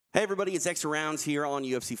Hey everybody, it's Extra Rounds here on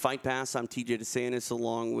UFC Fight Pass. I'm TJ DeSantis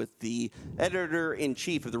along with the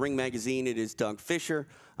editor-in-chief of the Ring Magazine. It is Doug Fischer.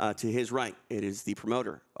 To his right, it is the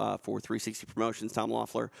promoter for 360 Promotions, Tom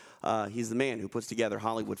Loeffler. He's the man who puts together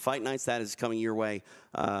Hollywood Fight Nights. That is coming your way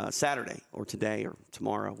Saturday or today or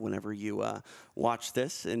tomorrow, whenever you watch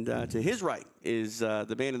this. And to his right is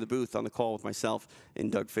the man in the booth on the call with myself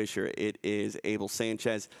and Doug Fischer. It is Abel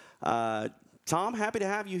Sanchez. Tom, happy to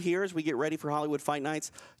have you here as we get ready for Hollywood Fight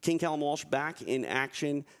Nights. King Callum Walsh back in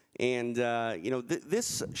action. And,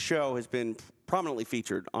 this show has been prominently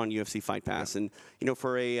featured on UFC Fight Pass. And,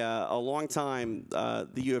 for a long time, the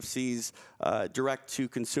UFC's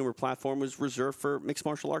direct-to-consumer platform was reserved for mixed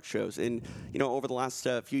martial arts shows. And, over the last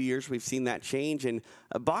few years, we've seen that change. And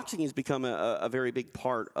boxing has become a very big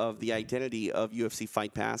part of the identity of UFC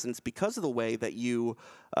Fight Pass. And it's because of the way that you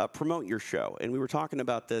promote your show. And we were talking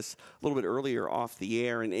about this a little bit earlier off the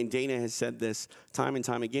air. And Dana has said this time and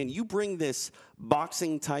time again. You bring this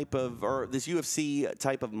boxing type of, or this UFC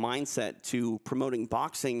type of mindset to promoting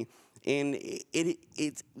boxing, and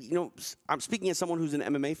it's I'm speaking as someone who's an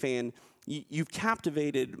MMA fan. You've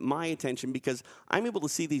captivated my attention because I'm able to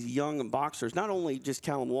see these young boxers, not only just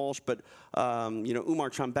Callum Walsh, but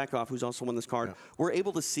Umar Chambekov, who's also on this card. Yeah. We're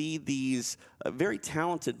able to see these very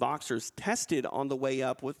talented boxers tested on the way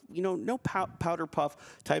up with no powder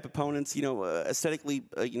puff type opponents, aesthetically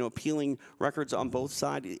appealing records on both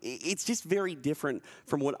sides. It's just very different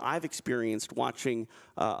from what I've experienced watching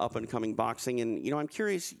up and coming boxing. And I'm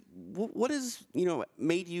curious, what has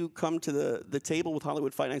made you come to the table with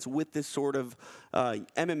Hollywood Fight Nights with this sort of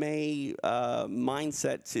MMA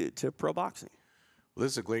mindset to pro boxing? Well,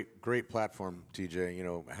 this is a great platform,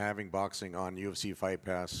 TJ. Having boxing on UFC Fight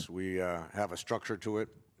Pass, we have a structure to it.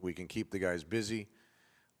 We can keep the guys busy.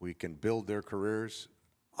 We can build their careers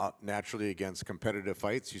naturally against competitive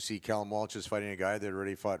fights. You see Callum Walsh is fighting a guy that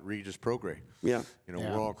already fought Regis Prograis. Yeah.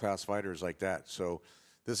 World-class fighters like that. So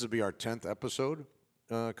this will be our 10th episode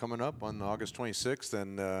coming up on August 26th,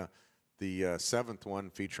 and the 7th one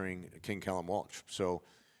featuring King Callum Walsh. So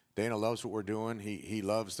Dana loves what we're doing. He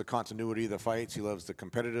loves the continuity of the fights. He loves the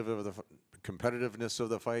competitiveness of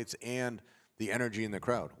the fights and the energy in the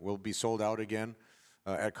crowd. We'll be sold out again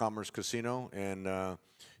at Commerce Casino, and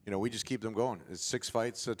we just keep them going. It's 6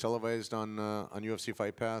 fights televised on UFC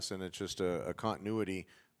Fight Pass, and it's just a continuity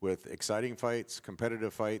with exciting fights,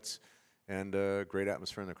 competitive fights, and great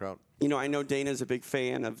atmosphere in the crowd. I know Dana's a big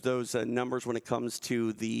fan of those numbers when it comes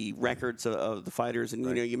to the records of the fighters.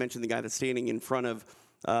 And, you mentioned the guy that's standing in front of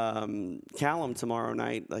Callum tomorrow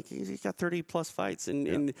night. Like, he's got 30-plus fights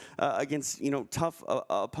against, tough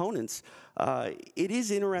opponents. It is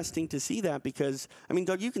interesting to see that because,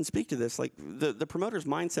 Doug, you can speak to this. Like, the promoter's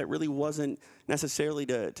mindset really wasn't necessarily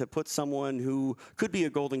to put someone who could be a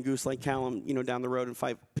golden goose like Callum, down the road and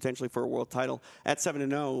fight potentially for a world title at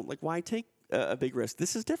 7-0. Like, why take a big risk?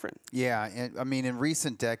 This is different. Yeah, in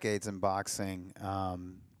recent decades in boxing,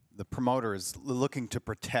 the promoter is looking to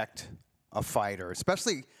protect a fighter,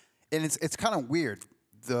 especially, and it's kind of weird.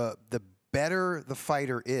 The better the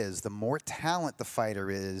fighter is, the more talent the fighter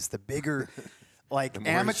is, the bigger, like, the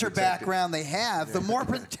amateur background they have, the more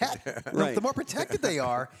the more protected they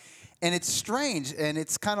are, and it's strange, and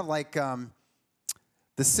it's kind of like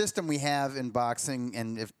the system we have in boxing,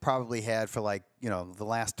 and have probably had for the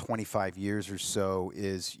last 25 years or so,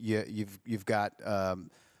 is you've got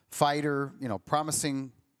fighter,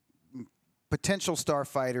 promising potential star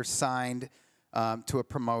fighter signed to a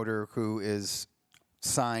promoter who is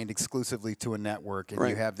signed exclusively to a network, and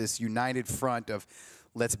you have this united front of,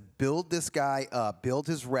 let's build this guy up, build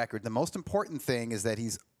his record. The most important thing is that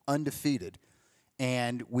he's undefeated,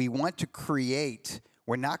 and we want to create.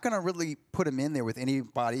 We're not going to really put him in there with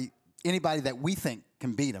anybody that we think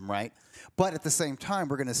can beat him, right? But at the same time,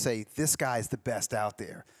 we're going to say this guy's the best out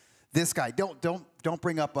there. This guy, don't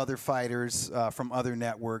bring up other fighters from other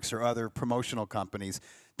networks or other promotional companies.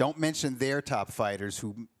 Don't mention their top fighters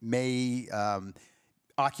who may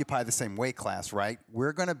occupy the same weight class, right?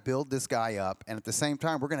 We're going to build this guy up, and at the same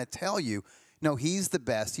time, we're going to tell you, no, he's the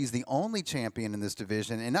best. He's the only champion in this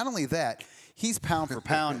division, and not only that, he's pound for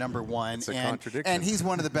pound #1, it's a contradiction. And he's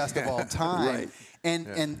one of the best of all time. And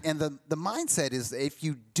the mindset is, if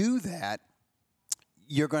you do that,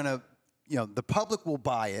 you're going to, the public will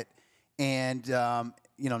buy it. And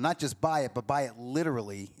not just buy it, but buy it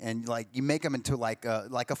literally, and you make them into like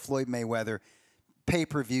a Floyd Mayweather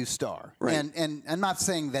pay-per-view star. Right. And I'm not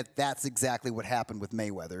saying that that's exactly what happened with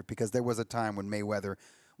Mayweather, because there was a time when Mayweather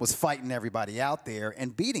was fighting everybody out there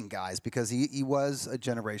and beating guys because he was a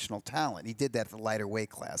generational talent. He did that for lighter weight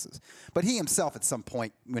classes, but he himself at some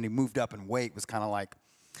point when he moved up in weight was kind of like,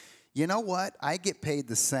 you know what? I get paid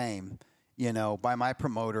the same, by my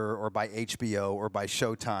promoter or by HBO or by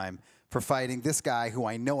Showtime for fighting this guy who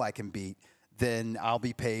I know I can beat, then I'll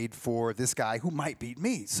be paid for this guy who might beat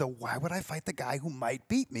me. So why would I fight the guy who might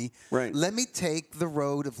beat me? Right. Let me take the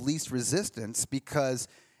road of least resistance, because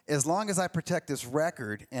as long as I protect this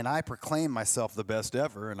record and I proclaim myself the best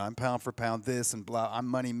ever and I'm pound for pound this and blah, I'm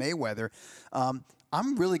Money Mayweather,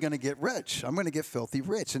 I'm really going to get rich. I'm going to get filthy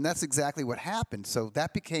rich. And that's exactly what happened. So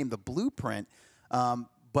that became the blueprint.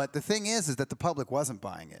 But the thing is that the public wasn't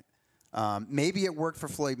buying it. Maybe it worked for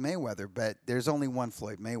Floyd Mayweather, but there's only one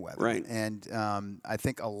Floyd Mayweather. Right. And I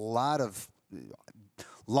think a lot of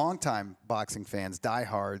longtime boxing fans,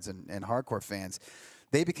 diehards and hardcore fans,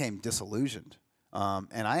 they became disillusioned.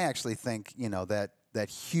 And I actually think, that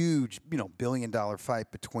huge, billion-dollar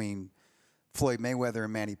fight between Floyd Mayweather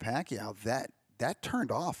and Manny Pacquiao, that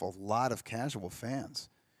turned off a lot of casual fans.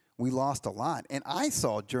 We lost a lot. And I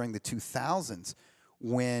saw during the 2000s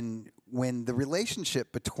when the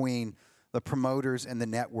relationship between the promoters and the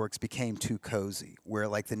networks became too cozy, where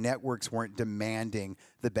like the networks weren't demanding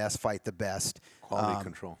the best fight the best. Quality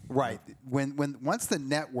control. Right. Once the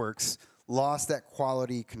networks lost that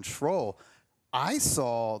quality control, I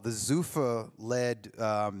saw the Zuffa-led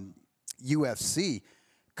UFC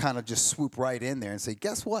kind of just swoop right in there and say,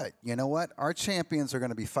 guess what? You know what? Our champions are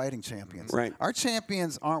going to be fighting champions. Right. Our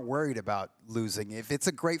champions aren't worried about losing. If it's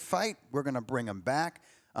a great fight, we're going to bring them back.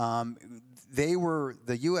 The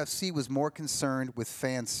UFC was more concerned with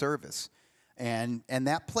fan service, and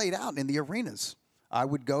that played out in the arenas. I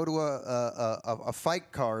would go to a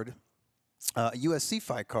fight card, a UFC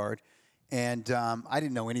fight card, and I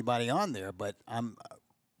didn't know anybody on there, but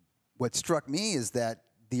what struck me is that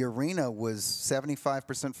the arena was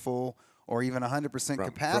 75% full or even 100%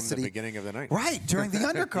 capacity. From the beginning of the night. Right, during the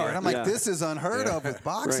undercard. I'm like, Yeah. this is unheard of with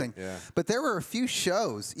boxing. Right. Yeah. But there were a few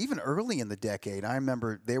shows, even early in the decade. I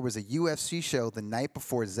remember there was a UFC show the night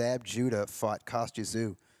before Zab Judah fought Kostya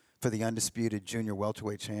Tszyu for the undisputed junior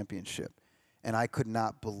welterweight championship. And I could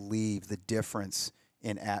not believe the difference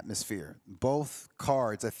in atmosphere. Both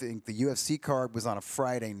cards, I think the UFC card was on a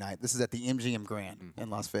Friday night. This is at the MGM Grand in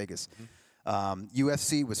Las Vegas.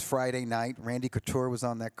 UFC was Friday night. Randy Couture was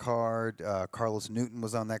on that card. Carlos Newton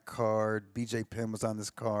was on that card. BJ Penn was on this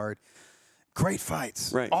card. Great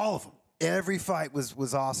fights. Right. All of them. Every fight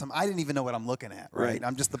was awesome. I didn't even know what I'm looking at, right? Right.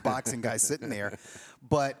 I'm just the boxing guy sitting there.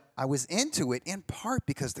 But I was into it in part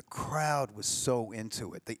because the crowd was so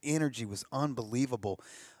into it. The energy was unbelievable.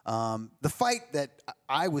 The fight that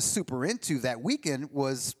I was super into that weekend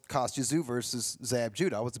was Kostya Tszyu versus Zab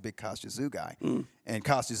Judah. I was a big Kostya Tszyu guy. And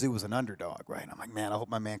Kostya Tszyu was an underdog, right? I'm like, man, I hope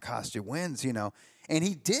my man Kostya wins, And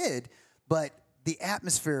he did, but the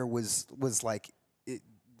atmosphere was like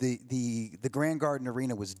the Grand Garden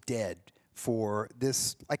Arena was dead for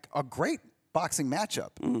this, like a great boxing matchup.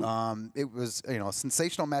 It was, a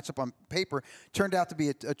sensational matchup on paper. Turned out to be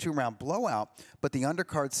a 2-round blowout, but the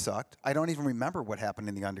undercard sucked. I don't even remember what happened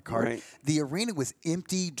in the undercard. Right. The arena was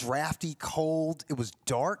empty, drafty, cold. It was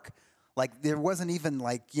dark. Like there wasn't even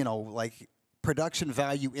like production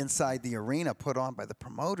value inside the arena put on by the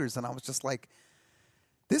promoters. And I was just like,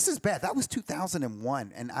 this is bad. That was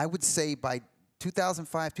 2001. And I would say by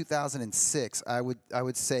 2005, 2006, I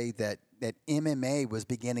would say that MMA was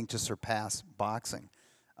beginning to surpass boxing.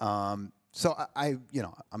 So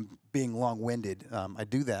I'm being long-winded. I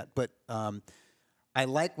do that, but I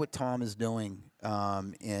like what Tom is doing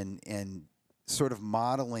in sort of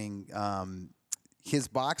modeling his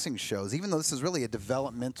boxing shows, even though this is really a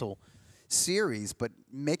developmental series, but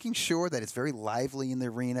making sure that it's very lively in the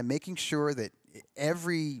arena, making sure that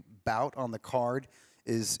every bout on the card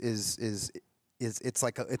is it's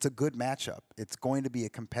a good matchup. It's going to be a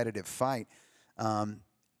competitive fight. And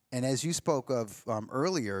as you spoke of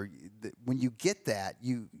earlier, when you get that,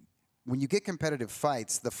 when you get competitive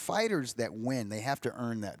fights, the fighters that win, they have to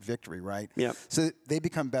earn that victory, right? Yep. So they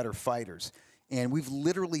become better fighters. And we've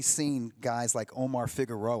literally seen guys like Omar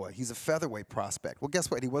Figueroa. He's a featherweight prospect. Well, guess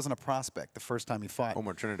what? He wasn't a prospect the first time he fought.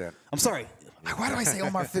 Omar Trinidad. I'm sorry. Why do I say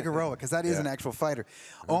Omar Figueroa? Because that is an actual fighter.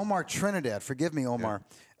 Omar Trinidad. Forgive me, Omar.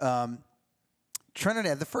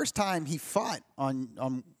 Trinidad, the first time he fought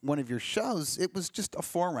on one of your shows, it was just a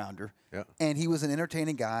 4-rounder. Yeah. And he was an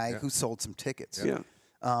entertaining guy who sold some tickets. Yeah.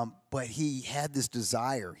 But he had this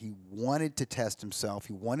desire. He wanted to test himself.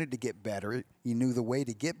 He wanted to get better. He knew the way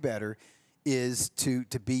to get better is to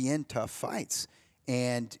be in tough fights.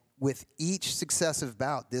 And with each successive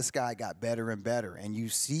bout, this guy got better and better. And you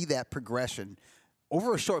see that progression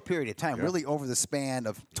over a short period of time, really over the span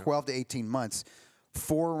of 12 to 18 months,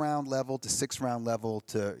 4-round level to 6-round level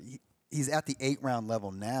to he's at the 8-round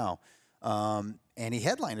level now. and he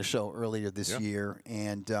headlined a show earlier this year,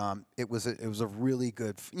 and it was a really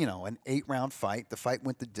good, an 8-round fight. The fight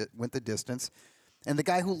went the distance, and the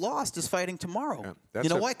guy who lost is fighting tomorrow. Yeah, you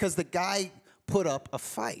know why? Because the guy put up a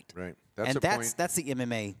fight. Right. That's the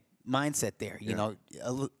MMA mindset there. You know,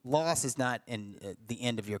 a loss is not the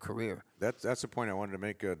end of your career. That's the point I wanted to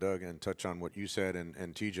make, Doug, and touch on what you said, and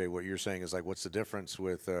TJ, what you're saying is like, what's the difference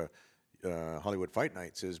with Hollywood Fight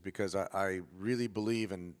Nights is because I really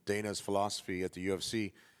believe in Dana's philosophy at the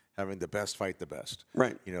UFC, having the best fight the best.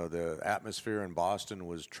 Right. You know, the atmosphere in Boston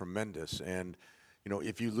was tremendous, and you know,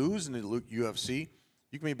 if you lose in the UFC,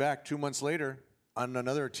 you can be back 2 months later on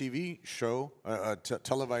another TV show, a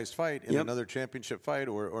televised fight in another championship fight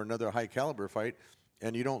or another high caliber fight,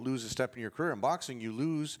 and you don't lose a step in your career. In boxing, you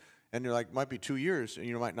lose, and you're like, might be 2 years, and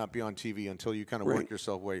you might not be on TV until you kind of work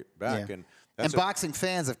yourself way back. Yeah. And boxing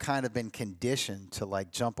fans have kind of been conditioned to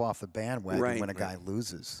like jump off the bandwagon when a guy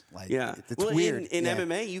loses. Like, it's weird. In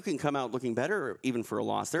MMA, you can come out looking better even for a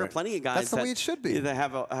loss. There are plenty of guys the way it should be. that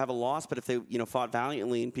have a loss, but if they fought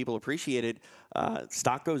valiantly and people appreciate it,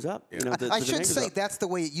 stock goes up. Yeah. You know, I should say that's the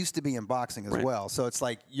way it used to be in boxing as well. So it's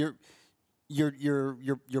like you're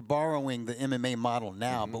borrowing the MMA model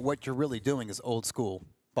now, but what you're really doing is old school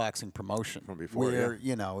boxing promotion. From before, where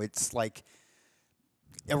it's like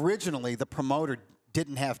originally the promoter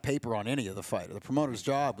didn't have paper on any of the fighter. The promoter's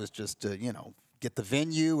job was just to get the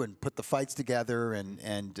venue and put the fights together, and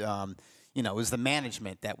it was the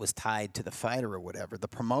management that was tied to the fighter or whatever. The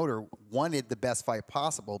promoter wanted the best fight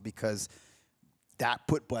possible because that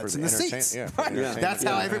put butts in the seats. That's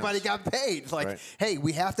how everybody got paid. Like, hey,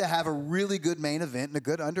 we have to have a really good main event and a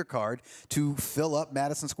good undercard to fill up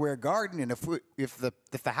Madison Square Garden. And if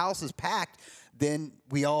the house is packed, then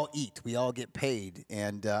we all eat. We all get paid.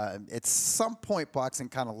 And at some point, boxing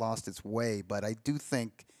kind of lost its way, but I do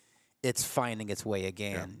think it's finding its way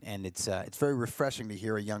again. Yeah. And it's very refreshing to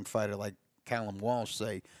hear a young fighter like Callum Walsh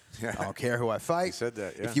say, I don't care who I fight. He said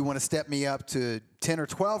that, If you want to step me up to 10 or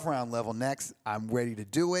 12 round level next, I'm ready to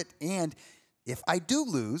do it. And if I do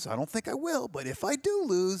lose, I don't think I will, but if I do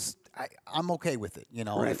lose, I'm okay with it.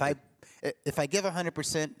 If I give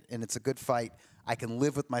 100% and it's a good fight, I can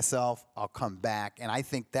live with myself. I'll come back. And I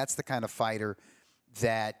think that's the kind of fighter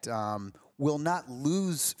that will not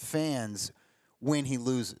lose fans when he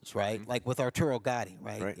loses, right? Like with Arturo Gatti,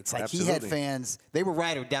 right? It's like he had fans, they were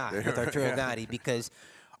ride or die with Arturo Gatti because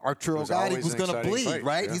Arturo Gatti was going to bleed, fight,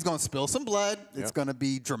 right? He's going to spill some blood. It's going to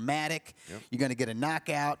be dramatic. You're going to get a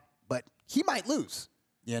knockout, but he might lose,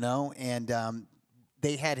 and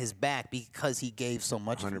they had his back because he gave so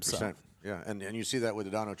much 100%. Of himself. Yeah, and you see that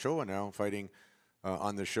with Don Ochoa now fighting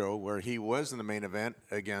on the show where he was in the main event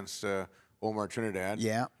against Omar Trinidad.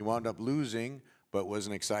 Yeah. He wound up losing, but was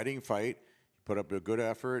an exciting fight. Put up a good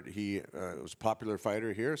effort. He was a popular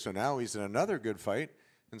fighter here, so now he's in another good fight.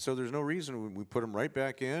 And so there's no reason we put him right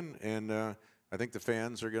back in, and I think the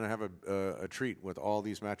fans are going to have a treat with all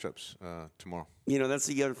these matchups tomorrow. That's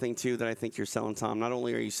the other thing, too, that I think you're selling, Tom. Not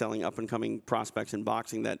only are you selling up-and-coming prospects in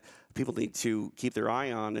boxing that people need to keep their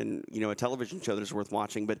eye on and, a television show that's worth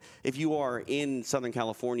watching, but if you are in Southern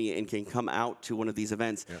California and can come out to one of these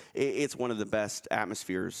events, it's one of the best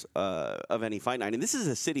atmospheres of any fight night. And this is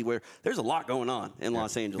a city where there's a lot going on in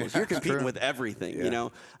Los Angeles. You're competing with everything,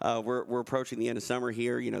 We're approaching the end of summer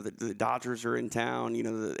here. The Dodgers are in town.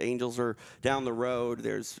 The Angels are down the road.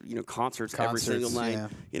 There's, concerts every single night,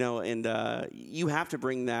 and you have to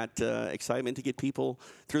bring that excitement to get people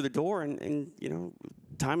through the door, and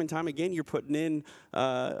time and time again, you're putting in,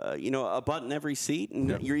 a butt in every seat,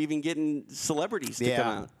 and you're even getting celebrities to come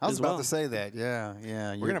out. I was about to say that. Yeah.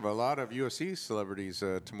 We're gonna have a lot of UFC celebrities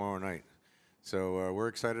tomorrow night, so we're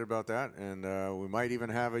excited about that, and we might even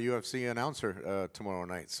have a UFC announcer tomorrow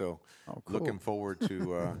night. So, looking forward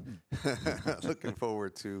to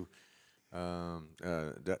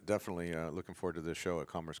definitely looking forward to this show at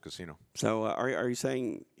Commerce Casino. So are you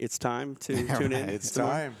saying it's time to tune in? It's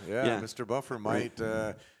time. Yeah. Mr. Buffer might,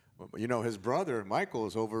 his brother Michael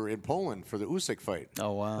is over in Poland for the Usyk fight.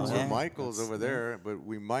 Oh, wow. So Michael's over there, but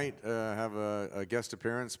we might have a guest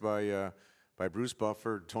appearance by Bruce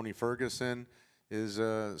Buffer. Tony Ferguson is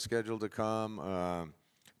scheduled to come.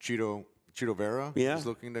 Chito Vera is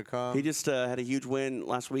looking to come. He just had a huge win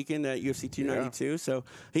last weekend at UFC 292, so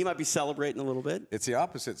he might be celebrating a little bit. It's the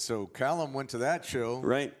opposite. So Callum went to that show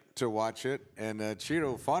to watch it, and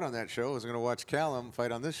Chito fought on that show. Was going to watch Callum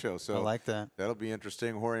fight on this show. So I like that. That'll be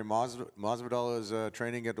interesting. Jorge Masvidal is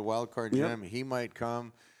training at the Wild Card Gym. He might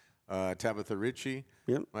come. Tabitha Ricci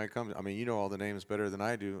might come. I mean, all the names better than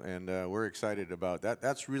I do, and we're excited about that.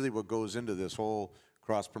 That's really what goes into this whole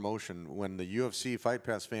cross promotion. When the UFC Fight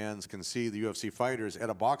Pass fans can see the UFC fighters at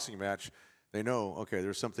a boxing match, They know, okay,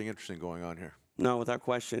 there's something interesting going on here. No, without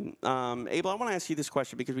question. Abel, I want to ask you this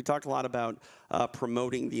question because we talked a lot about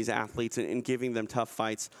promoting these athletes and giving them tough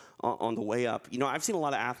fights on the way up. You know, I've seen a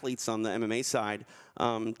lot of athletes on the MMA side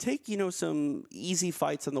take, you know, some easy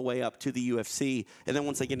fights on the way up to the UFC, and then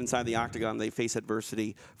once they get inside the octagon, they face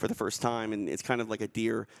adversity for the first time, and it's kind of like a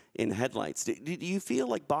deer in headlights. Do you feel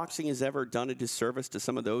like boxing has ever done a disservice to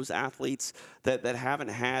some of those athletes that haven't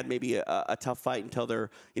had maybe a tough fight until they're,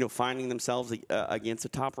 you know, finding themselves against a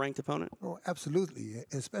top-ranked opponent? Oh, absolutely,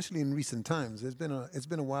 especially in recent times. It's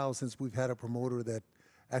been a while since we've had a promoter that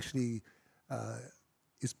actually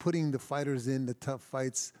is putting the fighters in the tough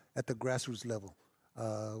fights at the grassroots level.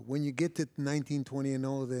 When you get to 19,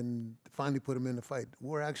 20-0, then finally put them in the fight.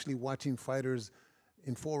 We're actually watching fighters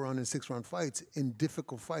in 4-round and 6-round fights in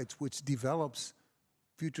difficult fights, which develops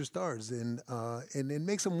future stars and it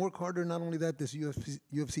makes them work harder. Not only that, this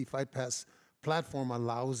UFC Fight Pass platform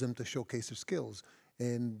allows them to showcase their skills,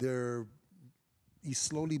 and he's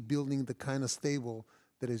slowly building the kind of stable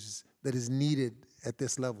that is needed at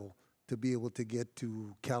this level to be able to get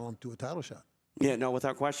to Callum to a title shot. Yeah, no,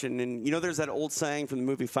 without question. And, you know, there's that old saying from the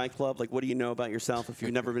movie Fight Club, like, what do you know about yourself if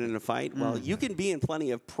you've never been in a fight? Well, you can be in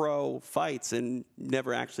plenty of pro fights and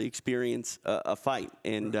never actually experience a fight.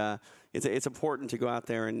 And it's important to go out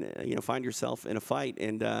there and, you know, find yourself in a fight.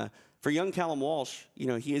 And for young Callum Walsh, you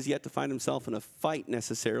know, he has yet to find himself in a fight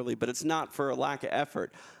necessarily, but it's not for a lack of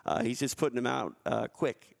effort. He's just putting him out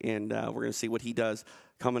quick. And we're going to see what he does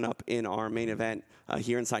coming up in our main event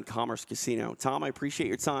here inside Commerce Casino. Tom, I appreciate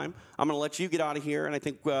your time. I'm going to let you get out of here, and I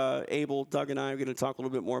think Abel, Doug, and I are going to talk a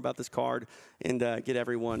little bit more about this card and get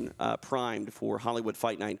everyone primed for Hollywood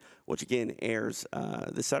Fight Night, which, again, airs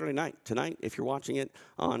this Saturday night, tonight, if you're watching it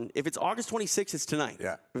on, if it's August 26th, it's tonight.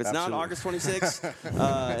 Yeah, if it's absolutely. not August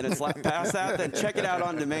 26th and it's past that, then check it out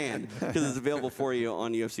on demand because it's available for you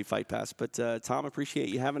on UFC Fight Pass. But, Tom, appreciate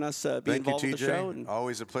you having us be involved with the show. And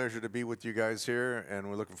always a pleasure to be with you guys here,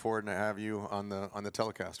 and we're looking forward to have you on the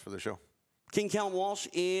telecast for the show. King Callum Walsh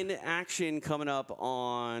in action coming up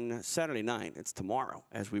on Saturday night. It's tomorrow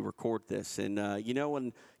as we record this. And, you know,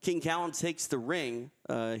 when King Callum takes the ring,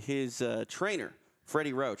 his trainer,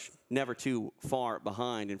 Freddie Roach, never too far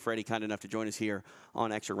behind. And Freddie kind enough to join us here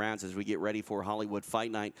on Extra Rounds as we get ready for Hollywood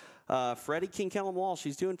Fight Night. Freddie, King Callum Walsh,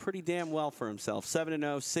 he's doing pretty damn well for himself.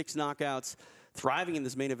 7-0, 6 knockouts. Thriving in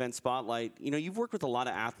this main event spotlight. You know, you've worked with a lot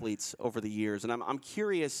of athletes over the years, and I'm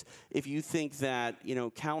curious if you think that, you know,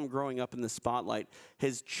 Callum growing up in the spotlight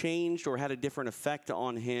has changed or had a different effect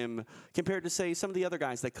on him compared to, say, some of the other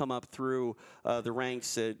guys that come up through the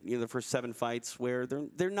ranks at, you know, the first 7 fights where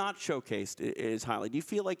they're not showcased as highly. Do you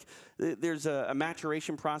feel like there's a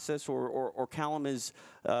maturation process or Callum is,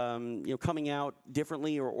 you know, coming out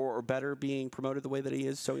differently or better being promoted the way that he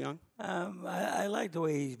is so young? I like the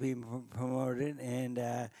way he's being promoted, and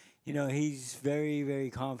you know, he's very, very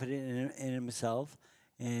confident in himself,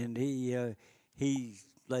 and he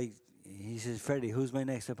says, Freddie, who's my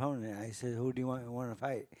next opponent? I said, who do you want to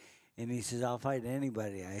fight? And he says, I'll fight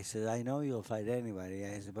anybody. I said, I know you'll fight anybody.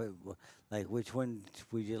 I said, but like, which one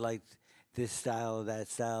would you like, this style or that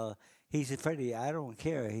style? He said, Freddie, I don't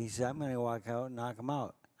care. He said, I'm going to walk out and knock him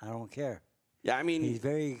out. I don't care. Yeah, I mean, he's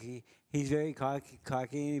very cocky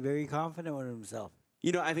and very confident with himself.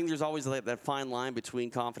 You know, I think there's always that fine line between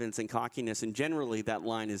confidence and cockiness, and generally that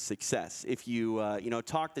line is success. If you, you know,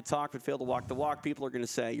 talk the talk but fail to walk the walk, people are going to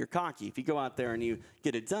say you're cocky. If you go out there and you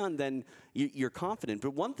get it done, then you're confident.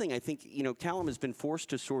 But one thing I think, you know, Callum has been forced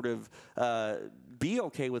to sort of be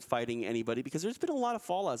okay with fighting anybody because there's been a lot of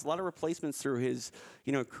fallouts, a lot of replacements through his,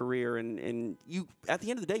 you know, career. And you, at the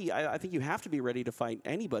end of the day, I think you have to be ready to fight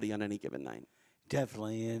anybody on any given night.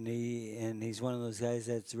 Definitely, and he's one of those guys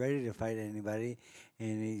that's ready to fight anybody,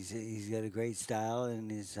 and he's got a great style,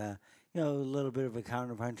 and he's you know, a little bit of a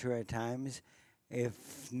counterpuncher at times,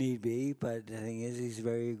 if need be. But the thing is, he's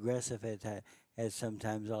very aggressive at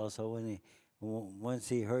sometimes also. When once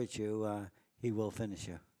he hurts you, he will finish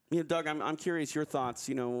you. You know, Doug, I'm curious your thoughts.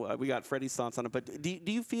 You know, we got Freddie's thoughts on it, but do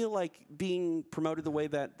you feel like being promoted the way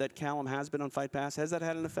that Callum has been on Fight Pass, has that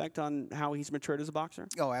had an effect on how he's matured as a boxer?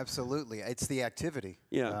 Oh, absolutely. It's the activity.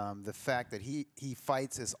 Yeah. The fact that he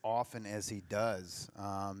fights as often as he does.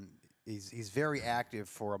 He's very active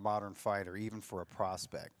for a modern fighter, even for a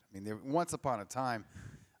prospect. I mean, once upon a time,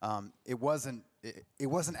 it wasn't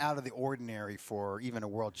out of the ordinary for even a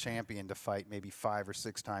world champion to fight maybe 5 or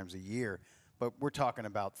 6 times a year. But we're talking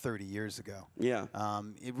about 30 years ago. Yeah.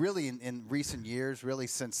 It really, in recent years, really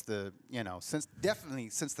since definitely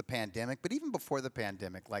since the pandemic, but even before the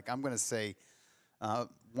pandemic, like I'm going to say,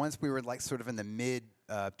 once we were like sort of in the mid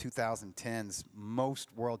 2010s,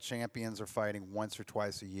 most world champions are fighting once or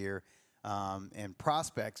twice a year. and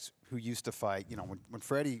prospects who used to fight. You know, when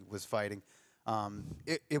Freddie was fighting,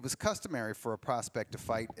 it was customary for a prospect to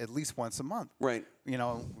fight at least once a month. Right. You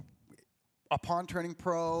know, upon turning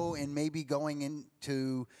pro and maybe going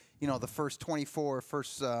into, you know, the first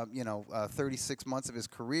 36 months of his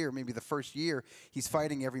career, maybe the first year, he's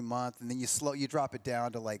fighting every month, and then you drop it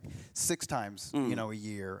down to like 6 times, you know, a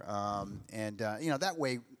year. You know, that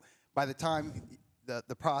way, by the time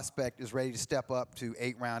the prospect is ready to step up to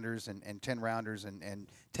 8-rounders and 10-rounders and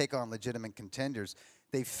take on legitimate contenders,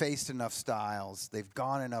 they've faced enough styles, they've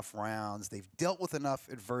gone enough rounds, they've dealt with enough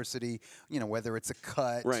adversity, you know, whether it's a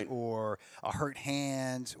cut or a hurt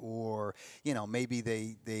hand, or, you know, maybe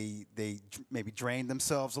they maybe drained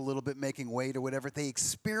themselves a little bit making weight or whatever. They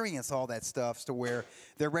experience all that stuff to where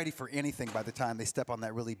they're ready for anything by the time they step on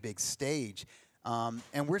that really big stage.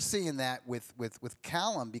 And we're seeing that with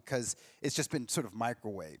Callum, because it's just been sort of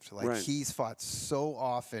microwaved. Like, he's fought so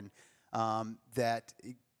often that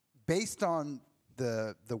based on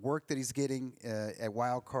the work that he's getting at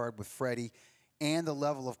Wild Card with Freddie and the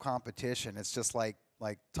level of competition, it's just like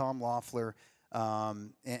Tom Loeffler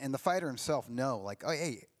and the fighter himself know, like, oh,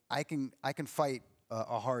 hey, I can fight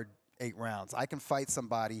a hard 8 rounds. I can fight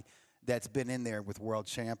somebody that's been in there with world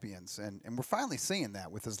champions, and we're finally seeing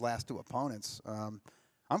that with his last 2 opponents. I'm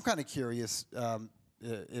kind of curious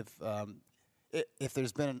if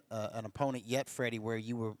there's been an opponent yet, Freddie, where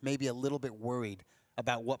you were maybe a little bit worried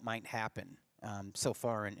about what might happen so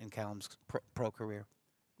far in Callum's pro career.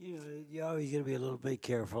 You know, you always got to be a little bit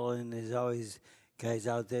careful, and there's always guys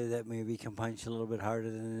out there that maybe can punch a little bit harder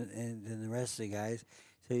than the rest of the guys.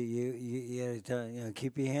 So you got to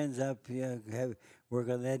keep your hands up, work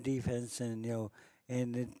on that defense, and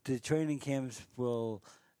and the training camps will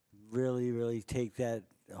really take that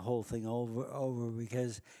whole thing over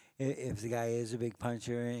because if the guy is a big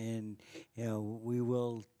puncher, and we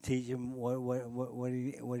will teach him what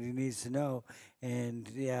he needs to know, and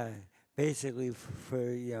basically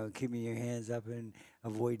for keeping your hands up and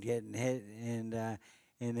avoid getting hit, and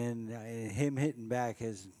then him hitting back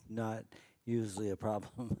is not usually a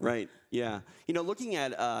problem. Right, yeah. Looking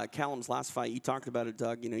at Callum's last fight, you talked about it,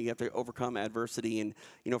 Doug, you have to overcome adversity. And,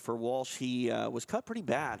 for Walsh, he was cut pretty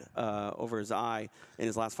bad over his eye in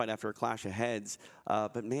his last fight after a clash of heads.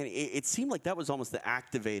 But, man, it seemed like that was almost the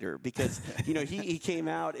activator because, he came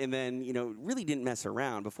out and then, really didn't mess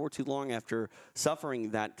around before too long after suffering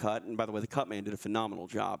that cut. And, by the way, the cut man did a phenomenal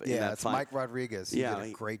job in that it's fight. Mike Rodriguez. He did a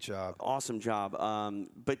great job. Awesome job.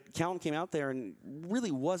 But Callum came out there and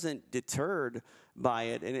really wasn't deterred by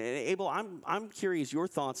it. And Abel, I'm curious your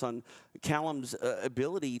thoughts on Callum's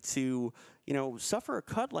ability to, suffer a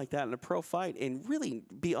cut like that in a pro fight and really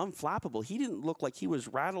be unflappable. He didn't look like he was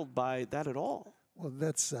rattled by that at all. Well,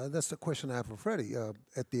 that's the question I have for Freddie.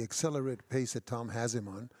 At the accelerated pace that Tom has him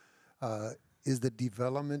on, is the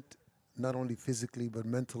development not only physically but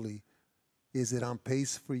mentally, is it on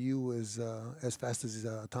pace for you as fast as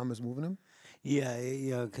Tom is moving him?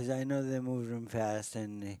 Yeah, because I know they're moving him fast,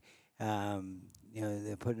 and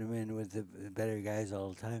they're putting him in with the better guys all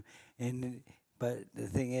the time. But the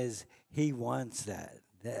thing is, he wants that.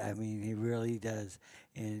 I mean, he really does.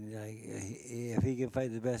 And if he can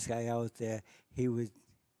fight the best guy out there, he would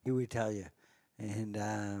tell you. And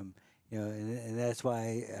and that's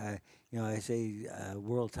why I say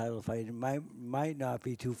world title fight might not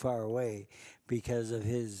be too far away because of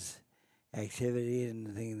his activity and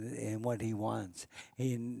the thing and what he wants.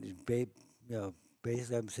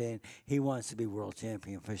 Basically, I'm saying he wants to be world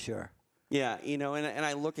champion for sure. Yeah, and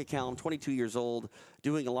I look at Callum, 22 years old,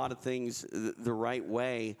 doing a lot of things the right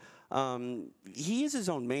way. He is his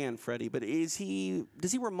own man, Freddie, but does he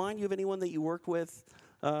remind you of anyone that you worked with,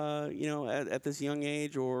 at this young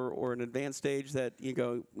age or an advanced age that you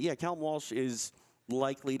go, yeah, Callum Walsh is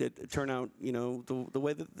likely to turn out, the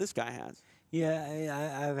way that this guy has?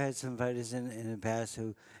 Yeah, I've had some fighters in the past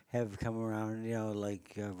who have come around,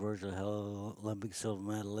 like Virgil Hill, Olympic silver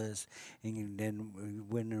medalist, and then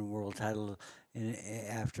winning a world title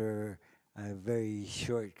after a very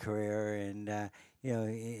short career. And,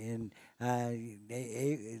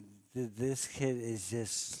 this kid is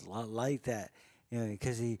just like that,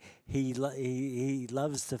 because he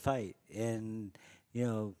loves to fight. And,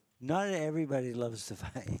 not everybody loves to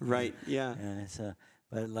fight. Right, yeah.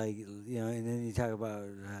 But and then you talk about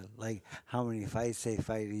how many fights they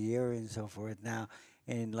fight a year and so forth now,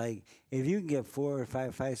 and if you can get 4 or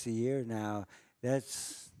 5 fights a year now,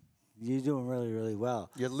 you're doing really, really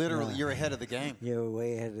well. You're literally you're ahead of the game. You're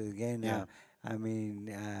way ahead of the game now. I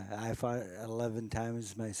mean, I fought 11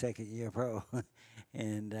 times my second year pro,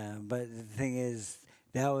 and but the thing is,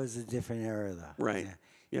 that was a different era though. Right.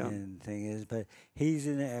 Yeah. And the thing is, but he's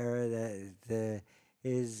in an era that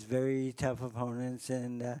is very tough opponents,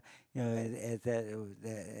 and you know, at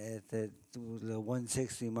the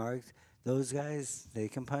 160 mark, those guys, they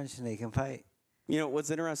can punch and they can fight. You know, what's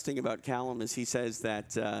interesting about Callum is he says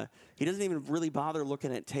that he doesn't even really bother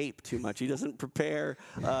looking at tape too much. He doesn't prepare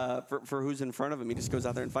for who's in front of him. He just goes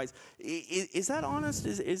out there and fights. Is that honest?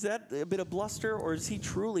 Is that a bit of bluster, or does he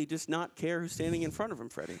truly just not care who's standing in front of him,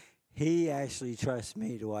 Freddie? He actually trusts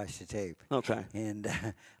me to watch the tape. Okay. And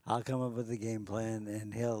I'll come up with a game plan,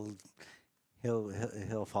 and he'll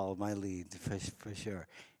follow my lead for sure.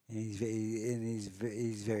 And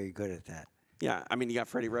he's very good at that. Yeah, I mean, you got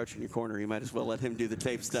Freddie Roach in your corner. You might as well let him do the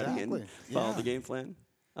tape study and follow the game plan.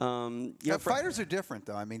 Fighters are different,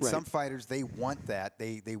 though. I mean, Right. some fighters, they want that.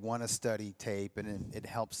 They want to study tape, and it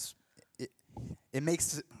helps. It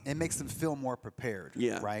makes them feel more prepared.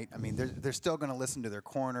 Yeah. Right. I mean, they're still going to listen to their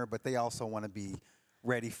corner, but they also want to be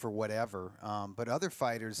ready for whatever. But other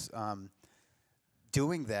fighters,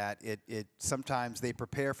 doing that, it sometimes they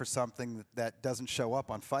prepare for something that doesn't show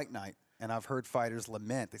up on fight night. And I've heard fighters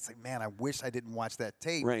lament. They say, "Man, I wish I didn't watch that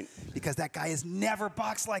tape, Right. because that guy has never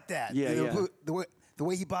boxed like that. Yeah, You know, yeah. The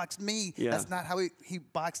way he boxed me, Yeah. that's not how he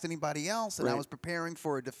boxed anybody else. And I Right. was preparing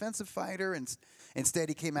for a defensive fighter, and instead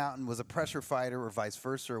he came out and was a pressure fighter, or vice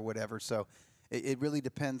versa, or whatever. So it really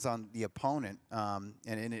depends on the opponent, and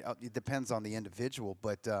it depends on the individual.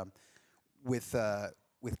 But with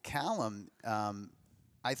Callum,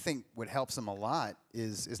 I think what helps him a lot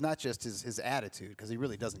is not just his attitude, because he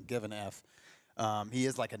really doesn't give an F. He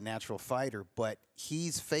is like a natural fighter, but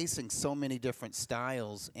he's facing so many different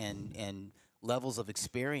styles and levels of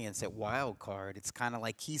experience at wild card. It's kind of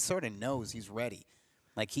like he sort of knows he's ready.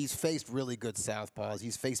 Like, he's faced really good southpaws.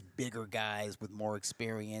 He's faced bigger guys with more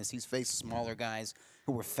experience. He's faced smaller guys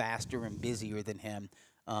who were faster and busier than him.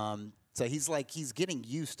 So he's getting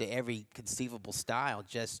used to every conceivable style,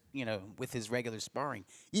 just, you know, with his regular sparring,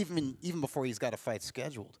 even before he's got a fight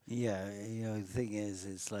scheduled. Yeah, you know, the thing is,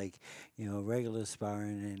 it's like, you know, regular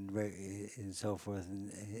sparring and so forth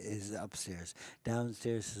is upstairs.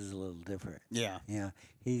 Downstairs is a little different. Yeah. You know,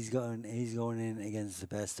 he's going in against the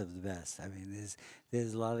best of the best. I mean,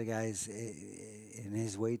 there's a lot of guys in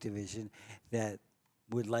his weight division that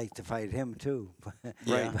would like to fight him too.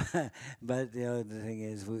 Right. But you know, the thing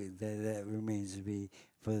is, that remains to be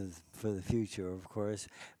for the future, of course.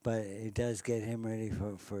 But it does get him ready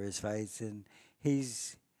for his fights, and he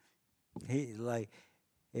like,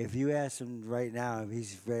 if you ask him right now if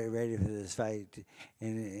he's ready for this fight,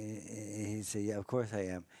 and he'd say, "Yeah, of course I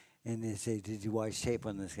am." And they say, "Did you watch tape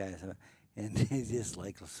on this guy?" So, and he just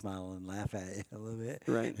like smile and laugh at it a little bit.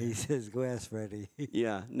 Right. He says, "Go ask Freddie."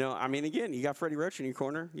 Yeah, no, I mean, again, you got Freddie Roach in your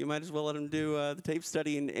corner. You might as well let him do the tape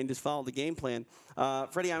study and just follow the game plan.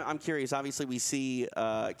 Freddie, I'm curious. Obviously, we see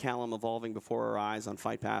Callum evolving before our eyes on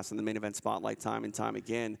Fight Pass and the main event spotlight time and time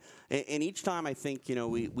again. And each time, I think, you know,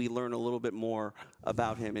 we learn a little bit more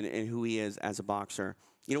about him and who he is as a boxer.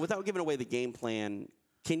 You know, without giving away the game plan,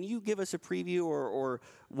 can you give us a preview or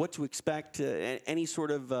what to expect? Any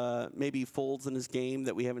sort of maybe folds in his game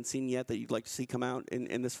that we haven't seen yet that you'd like to see come out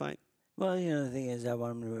in this fight? Well, you know, the thing is, I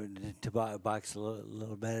want him to box a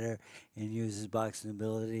little better and use his boxing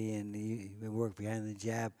ability and work behind the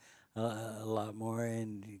jab a lot more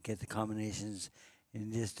and get the combinations,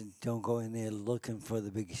 and just don't go in there looking for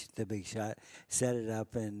the big shot. Set it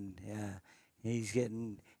up, and he's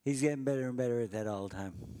getting better and better at that all the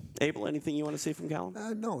time. Abel, anything you want to see from Callum?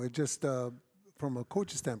 No, it just from a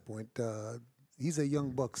coach's standpoint, he's a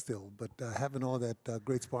young buck still, but having all that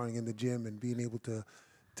great sparring in the gym and being able to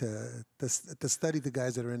study the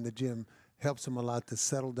guys that are in the gym helps him a lot to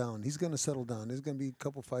settle down. He's going to settle down. There's going to be a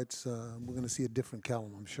couple fights. We're going to see a different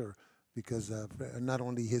Callum, I'm sure, because not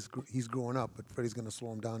only he's growing up, but Freddie's going to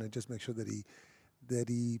slow him down and just make sure that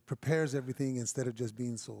he prepares everything instead of just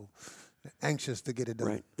being so anxious to get it done.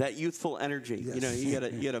 Right, that youthful energy. Yes. You know,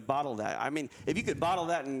 you gotta bottle that. I mean, if you could bottle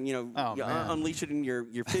that and unleash it in your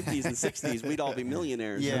 50s and 60s, we'd all be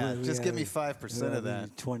millionaires. Yeah, just give me 5% of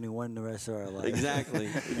that. 21 the rest of our life.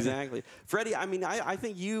 Exactly. Freddie, I mean, I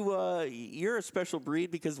think you're a special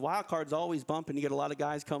breed because wild card's always bumping. You get a lot of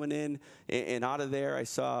guys coming in and out of there. I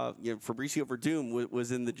saw Fabricio Verdum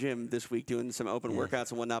was in the gym this week doing some open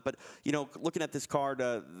workouts and whatnot. But you know, looking at this card,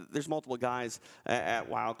 there's multiple guys at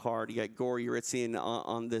wild card. You got Gore Uritsian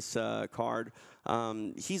on this card.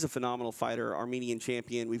 He's a phenomenal fighter, Armenian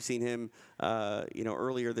champion. We've seen him,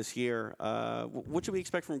 earlier this year. What should we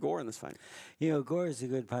expect from Gore in this fight? You know, Gore is a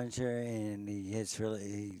good puncher, and he hits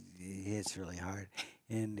really hard,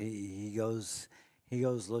 and he goes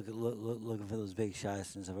looking for those big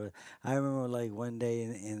shots and stuff. I remember like one day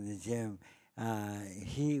in the gym,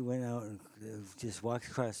 he went out and just walked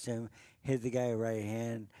across him, hit the guy right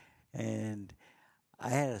hand, and I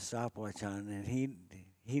had a stopwatch on, and he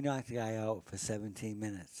knocked the guy out for 17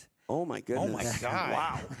 minutes. Oh my goodness! Oh my God!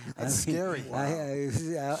 Wow, That's scary. It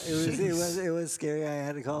was scary. I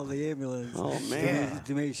had to call the ambulance. Oh, man.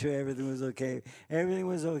 To make sure everything was okay. Everything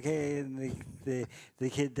was okay, and the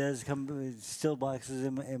kid does still boxes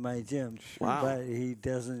in my gym. Wow. But he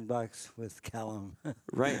doesn't box with Callum.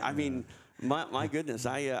 right? I mean, my goodness,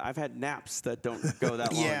 I've had naps that don't go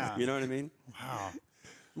that long. Yeah. You know what I mean? Wow.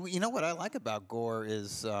 Well, you know what I like about Gore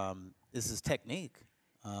is his technique.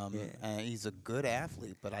 He's a good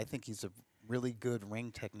athlete, but I think he's a really good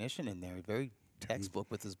ring technician in there. Very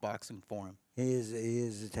textbook with his boxing form. He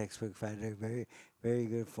is a textbook fighter. Very, very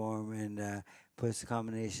good form, and puts the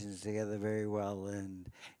combinations together very well.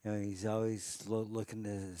 And he's always looking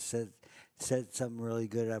to set something really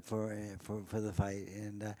good up for the fight.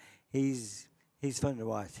 And he's fun to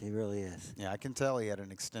watch. He really is. Yeah, I can tell he had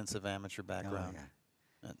an extensive amateur background. yeah.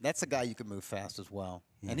 That's a guy you can move fast as well,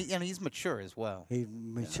 Yeah. and he's mature as well. He's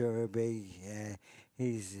mature, big.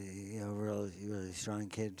 He's really strong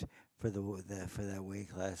kid for that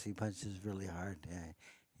weight class. He punches really hard.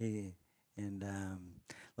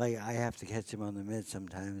 Like I have to catch him on the mid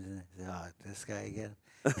sometimes, and I say, "Oh, this guy again."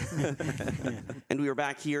 And we are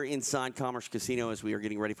back here inside Commerce Casino as we are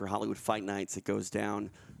getting ready for Hollywood Fight Nights. It goes down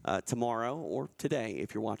tomorrow or today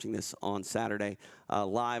if you're watching this on Saturday,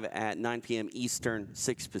 live at 9 p.m. Eastern,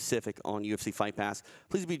 6 Pacific on UFC Fight Pass.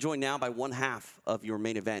 Please be joined now by one half of your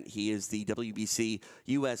main event. He is the WBC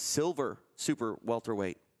U.S. Silver Super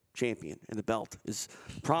Welterweight champion, and the belt is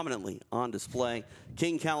prominently on display.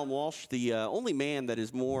 King Callum Walsh, the only man that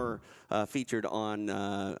is more featured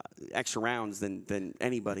on extra rounds than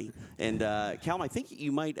anybody. And Callum, I think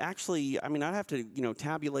you might actually, I mean, I'd have to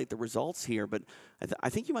tabulate the results here, but I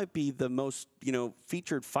think you might be the most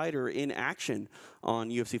featured fighter in action on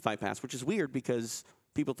UFC Fight Pass, which is weird because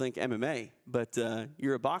people think MMA, but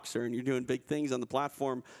you're a boxer and you're doing big things on the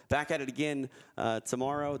platform. Back at it again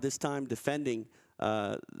tomorrow, this time defending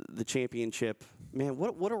the championship. Man,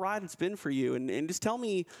 what a ride it's been for you. And just tell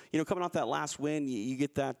me, coming off that last win, you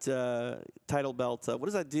get that title belt. What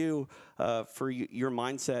does that do for your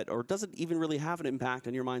mindset, or does it even really have an impact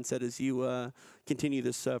on your mindset as you continue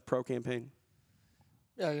this pro campaign?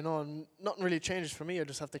 Yeah, nothing really changes for me. I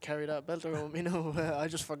just have to carry that belt around. I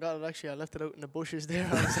just forgot it. Actually, I left it out in the bushes there.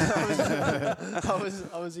 I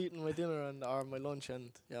was eating my dinner or my lunch,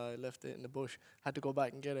 and I left it in the bush. Had to go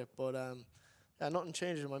back and get it, but nothing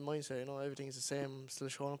changes in my mindset. Everything's the same. I'm still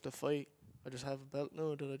showing up to fight. I just have a belt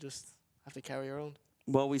now that I just have to carry around.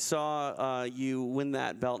 Well, we saw you win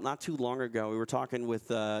that belt not too long ago. We were talking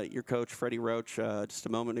with your coach, Freddie Roach, just a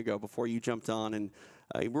moment ago before you jumped on, and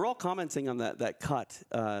we're all commenting on that cut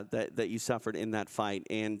that you suffered in that fight.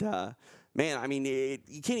 And man, I mean,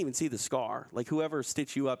 you can't even see the scar. Like, whoever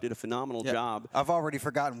stitched you up did a phenomenal job. I've already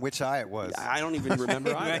forgotten which eye it was. I don't even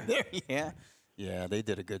remember either. Yeah, they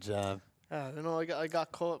did a good job. I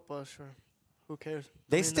got caught, but sure, who cares?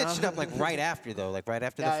 They stitched it up right after though, right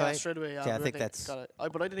after the fight. Yeah, straight away. I think that's. But I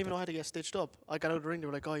didn't even know how to get stitched up. I got out of the ring. They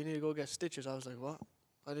were like, "Oh, you need to go get stitches." I was like, "What?"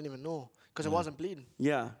 I didn't even know because it wasn't bleeding.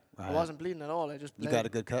 Yeah, I wasn't bleeding at all. I just played. You got a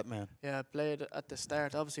good cut, man. Yeah, I played at the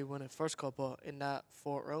start. Obviously, when it first cut, but in that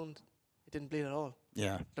fourth round, it didn't bleed at all.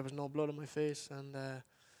 Yeah. There was no blood on my face, and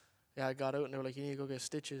I got out, and they were like, "You need to go get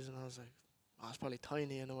stitches," and I was like, "Oh, it's probably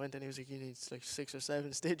tiny," and I went, and he was like, "You need like 6 or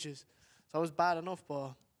 7 stitches." So I was bad enough,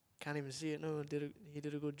 but can't even see it. No, he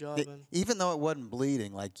did a good job. Even though it wasn't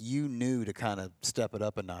bleeding, you knew to kind of step it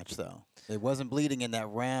up a notch, though. It wasn't bleeding in that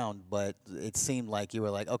round, but it seemed like you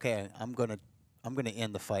were like, okay, I'm gonna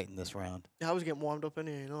end the fight in this round. Yeah, I was getting warmed up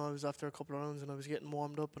anyway. I was after a couple of rounds, and I was getting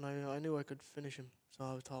warmed up, and I knew I could finish him. So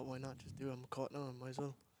I thought, why not just do it? I'm caught now, I might as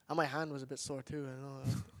well. And my hand was a bit sore too.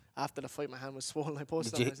 After the fight, my hand was swollen. I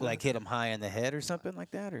posted. Did you hit him high in the head or something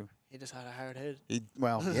like that, or? He just had a hard head.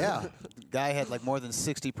 Yeah. Guy had more than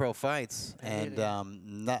 60 pro fights, and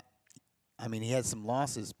he had some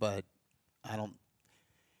losses, but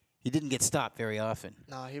he didn't get stopped very often.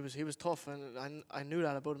 No, he was tough, and I knew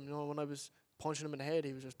that about him. When I was punching him in the head,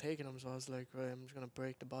 he was just taking him. So I was like, right, I'm just gonna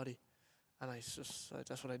break the body, and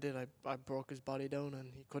that's what I did. I broke his body down,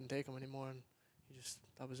 and he couldn't take him anymore, and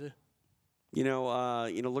that was it.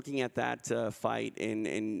 Looking at that fight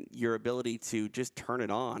and your ability to just turn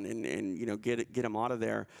it on and get him out of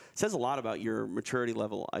there says a lot about your maturity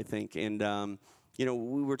level, I think. And you know,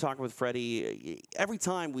 we were talking with Freddie. Every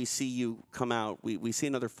time we see you come out, we see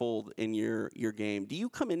another fold in your game. Do you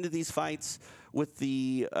come into these fights with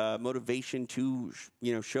the motivation to,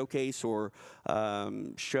 you know, showcase or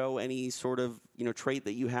show any sort of, you know, trait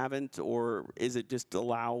that you haven't, or is it just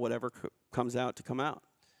allow whatever comes out to come out?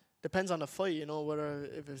 Depends on the fight, you know, whether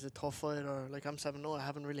if it's a tough fight or like I'm 7-0, I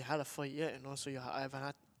haven't really had a fight yet, you know, so I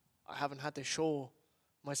haven't had to show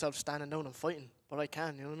myself standing down and fighting, but I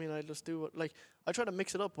can, you know what I mean? I just do like I try to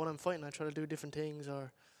mix it up when I'm fighting. I try to do different things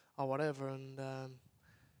or whatever. And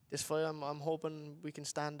this fight, I'm hoping we can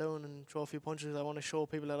stand down and throw a few punches. I want to show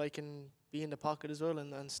people that I can be in the pocket as well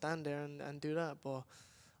and stand there and do that. But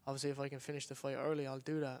obviously, if I can finish the fight early, I'll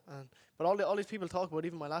do that. But all these people talk about,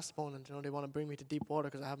 even my last opponent, you know, they want to bring me to deep water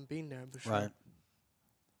because I haven't been there. But sure,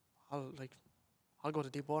 Right. I'll go to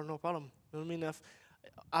deep water, no problem. You know what I mean?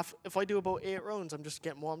 If I do about 8 rounds, I'm just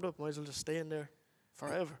getting warmed up. Might as well just stay in there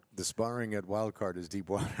forever. The sparring at Wildcard is deep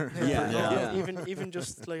water. Yeah. Even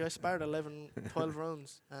just like I sparred 11, 12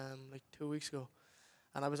 rounds like 2 weeks ago,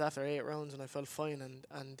 and I was after 8 rounds and I felt fine.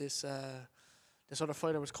 And this other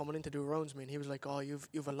fighter was coming in to do rounds with me, and he was like, "Oh,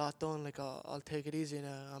 you've a lot done. Like, I'll take it easy. And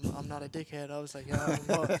I'm not a dickhead." I was like, "Yeah,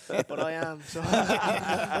 but I am." So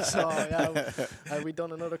yeah, we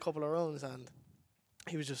done another couple of rounds, and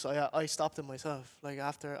he was just I stopped him myself. Like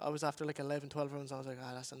I was after like 11, 12 rounds, I was like,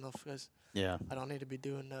 that's enough, because Yeah. I don't need to be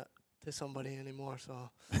doing that to somebody anymore. So,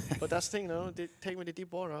 but that's the thing, though. They take me to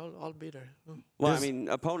deep water, I'll be there. Well, I mean,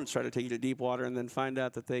 opponents try to take you to deep water and then find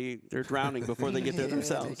out that they're drowning before they get there They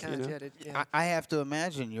themselves. can't, You know? yeah. I have to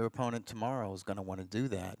imagine your opponent tomorrow is going to want to do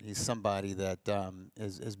that. He's somebody that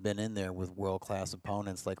has been in there with world-class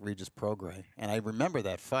opponents like Regis Prograis. And I remember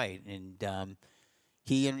that fight. And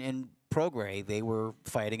he and Prograis, they were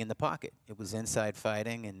fighting in the pocket. It was inside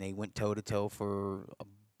fighting, and they went toe-to-toe for a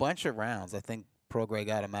bunch of rounds. I think Prograis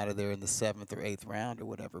got him out of there in the 7th or 8th round or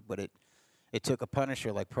whatever. But it took a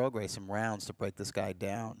punisher like Prograis some rounds to break this guy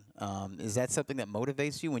down. Is that something that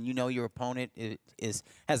motivates you when you know your opponent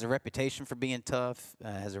has a reputation for being tough,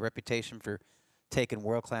 has a reputation for taking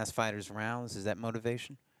world-class fighters' rounds? Is that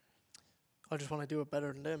motivation? I just want to do it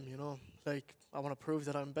better than them, you know. Like, I want to prove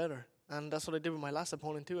that I'm better. And that's what I did with my last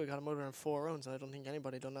opponent, too. I got him out of there in 4 rounds. I don't think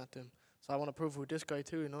anybody done that to him. So I want to prove with this guy,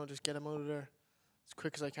 too, you know, just get him out of there as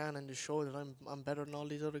quick as I can and just show that I'm better than all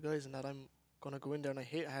these other guys and that I'm going to go in there and I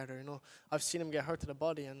hit harder, you know. I've seen him get hurt to the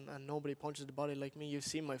body and nobody punches the body like me. You've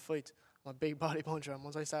seen my fights. I'm a big body puncher, and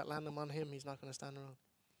once I start landing on him, he's not going to stand around.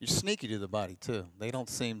 You're sneaky to the body, too. They don't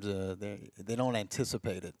seem to, they don't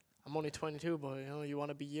anticipate it. I'm only 22, but, you know, you want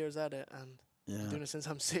to be years at it, and I'm doing it since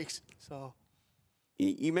I'm 6, so...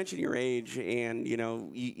 You mentioned your age, and you know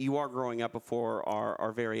you are growing up before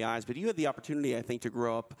our very eyes. But you had the opportunity, I think, to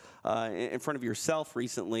grow up in front of yourself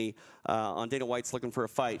recently on Dana White's Looking for a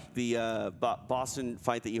Fight. The Boston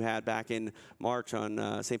fight that you had back in March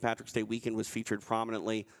on St. Patrick's Day weekend was featured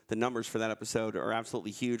prominently. The numbers for that episode are absolutely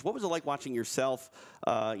huge. What was it like watching yourself,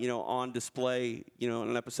 you know, on display, you know, in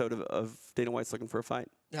an episode of Dana White's Looking for a Fight?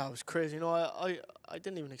 Yeah, it was crazy. You know, I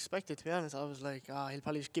didn't even expect it, to be honest. I was like, he'll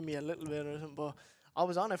probably just give me a little bit or something, but I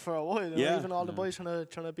was on it for a while. You know, even all the boys trying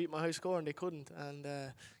to beat my high score, and they couldn't. And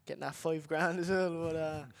getting that $5,000 as well.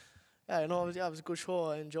 But yeah, you know, it was a good show.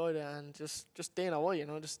 I enjoyed it, and just Dana White. You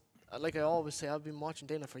know, just like I always say, I've been watching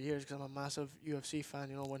Dana for years because I'm a massive UFC fan.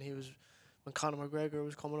 You know, when Conor McGregor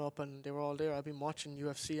was coming up and they were all there, I've been watching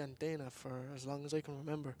UFC and Dana for as long as I can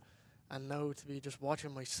remember. And now to be just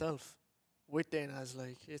watching myself with Dana is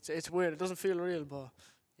like it's weird. It doesn't feel real, but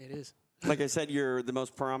it is. Like I said, you're the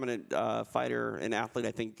most prominent fighter and athlete,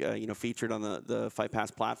 I think, you know, featured on the Fight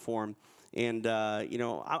Pass platform. And, you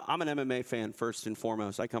know, I'm an MMA fan first and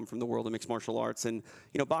foremost. I come from the world of mixed martial arts. And,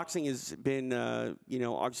 you know, boxing has been, you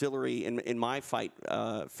know, auxiliary in my fight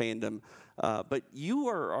fandom. But you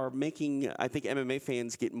are making, I think, MMA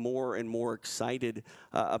fans get more and more excited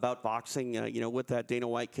about boxing, you know, with that Dana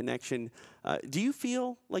White connection. Do you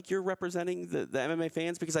feel like you're representing the MMA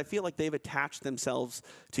fans? Because I feel like they've attached themselves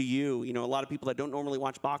to you. You know, a lot of people that don't normally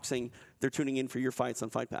watch boxing, they're tuning in for your fights on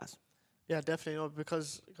Fight Pass. Yeah, definitely. You know,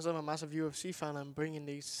 because I'm a massive UFC fan, I'm bringing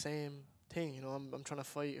the same thing. You know, I'm trying to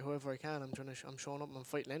fight whoever I can. I'm showing up and I'm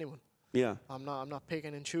fighting anyone. Yeah. I'm not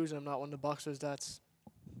picking and choosing. I'm not one of the boxers that's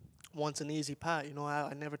wants an easy path. You know,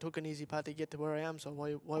 I never took an easy path to get to where I am. So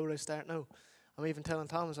why would I start now? I'm even telling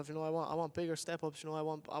Thomas, you know, I want bigger step ups. You know,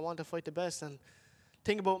 I want to fight the best. And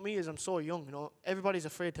thing about me is I'm so young. You know, everybody's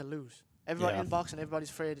afraid to lose. Everybody in boxing, everybody's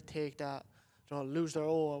afraid to take that, you know, lose their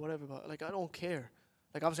O or whatever. But like, I don't care.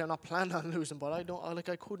 Like, obviously, I'm not planning on losing, but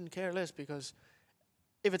I couldn't care less because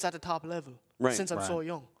if it's at the top level, since I'm so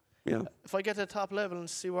young. Yeah. If I get to the top level and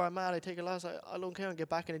see where I'm at, I take a loss. I don't care. I'll get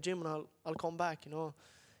back in the gym and I'll come back. You know,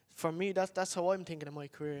 for me, that's how I'm thinking of my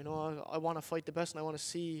career. You know, I want to fight the best and I want to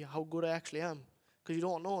see how good I actually am. Because you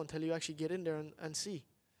don't know until you actually get in there and see.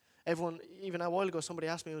 Everyone, even a while ago, somebody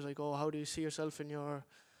asked me, I was like, "Oh, how do you see yourself in your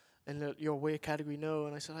weight category now?"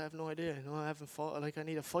 And I said, "I have no idea. You know, I haven't fought. Like, I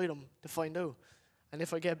need to fight them to find out. And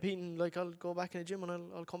if I get beaten, like, I'll go back in the gym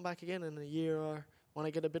and I'll come back again in a year or when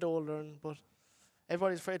I get a bit older. But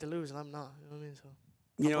everybody's afraid to lose, and I'm not. You know what I mean?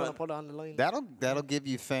 So I'll put it on the line. That'll give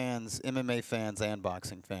you fans, MMA fans and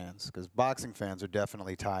boxing fans, because boxing fans are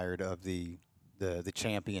definitely tired of the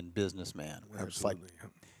champion businessman. Where it's like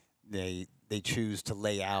they choose to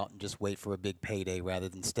lay out and just wait for a big payday rather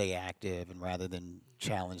than stay active and rather than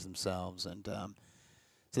challenge themselves. And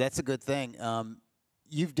so that's a good thing.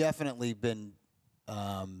 You've definitely been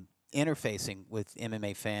interfacing with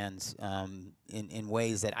MMA fans in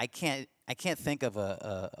ways that I can't think of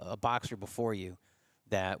a boxer before you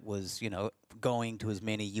that was, you know, going to as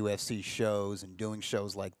many UFC shows and doing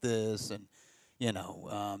shows like this and,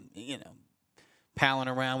 palling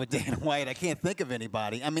around with Dana White. I can't think of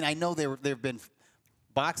anybody. I mean, I know there have been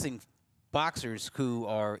boxers who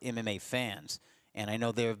are MMA fans, and I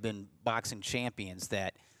know there have been boxing champions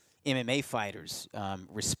that MMA fighters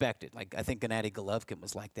respected. Like, I think Gennady Golovkin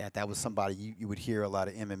was like that. That was somebody you would hear a lot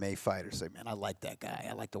of MMA fighters say, "Man, I like that guy.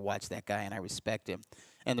 I like to watch that guy, and I respect him."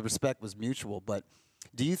 And the respect was mutual. But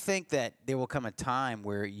do you think that there will come a time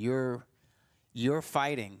where you're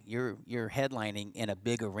fighting, you're headlining in a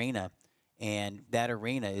big arena, and that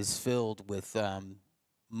arena is filled with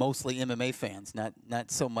mostly MMA fans,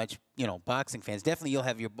 not so much, boxing fans? Definitely you'll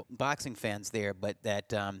have your boxing fans there, but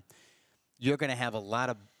that you're going to have a lot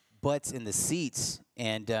of butts in the seats,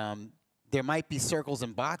 and there might be circles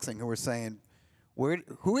in boxing who are saying,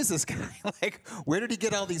 who is this guy? Like, where did he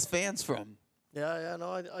get all these fans from? Yeah,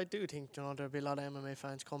 no, I do think, there'll be a lot of MMA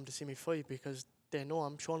fans come to see me fight because they know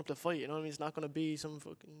I'm showing up to fight. You know what I mean? It's not going to be some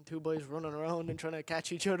fucking two boys running around and trying to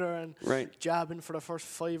catch each other and jabbing for the first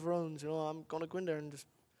 5 rounds. You know, I'm going to go in there and just...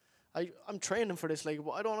 I'm training for this. Like,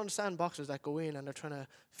 I don't understand boxers that go in and they're trying to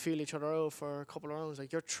feel each other out for a couple of rounds.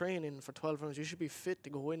 Like, you're training for 12 rounds. You should be fit to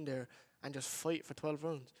go in there and just fight for 12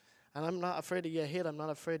 rounds. And I'm not afraid to get hit. I'm not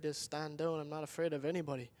afraid to stand down. I'm not afraid of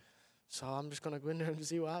anybody. So I'm just going to go in there and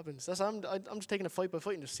see what happens. I'm just taking it fight by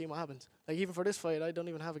fight and just see what happens. Like, even for this fight, I don't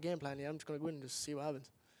even have a game plan yet. I'm just going to go in and just see what happens.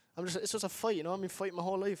 It's just a fight, you know. I've been fighting my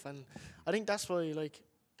whole life. And I think that's why, like,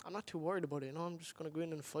 I'm not too worried about it, you know. I'm just going to go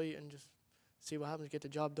in and fight and just see what happens, get the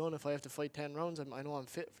job done. If I have to fight 10 rounds, I know I'm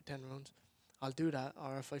fit for 10 rounds. I'll do that.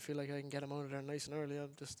 Or if I feel like I can get him out of there nice and early, I'll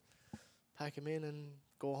just pack him in and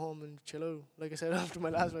go home and chill out. Like I said, after my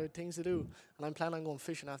last fight, things to do. And I'm planning on going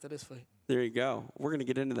fishing after this fight. There you go. We're going to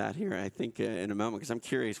get into that here, I think, in a moment, because I'm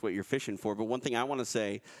curious what you're fishing for. But one thing I want to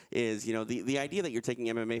say is, the idea that you're taking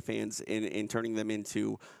MMA fans and turning them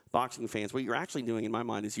into boxing fans, what you're actually doing, in my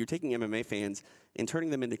mind, is you're taking MMA fans and turning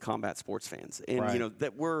them into combat sports fans. And,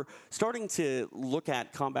 that we're starting to look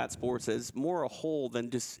at combat sports as more a whole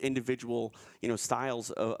than just individual,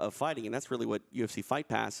 styles of fighting. And that's really what UFC Fight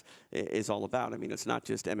Pass is all about. I mean, it's not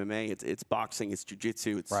just MMA. It's boxing. It's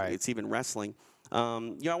jiu-jitsu. It's even wrestling. I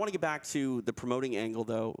want to get back to the promoting angle,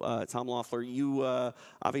 though. Tom Loeffler, you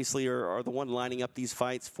obviously are the one lining up these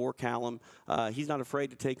fights for Callum. He's not afraid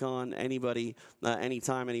to take on anybody,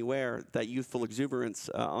 anytime, anywhere. That youthful exuberance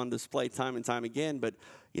on display time and time again. But,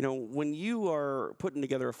 when you are putting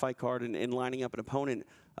together a fight card and lining up an opponent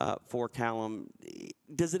for Callum,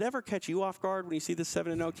 does it ever catch you off guard when you see this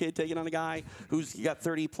 7-0 kid taking on a guy who's got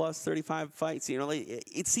 30-plus, 35 fights?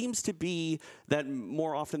 It seems to be that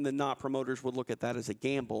more often than not, promoters would look at that as a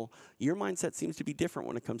gamble. Your mindset seems to be different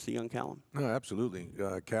when it comes to young Callum. No, absolutely.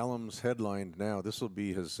 Callum's headlined now. This will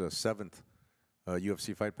be his 7th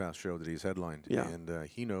UFC Fight Pass show that he's headlined. Yeah. And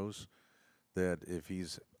he knows that if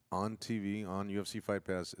he's on TV, on UFC Fight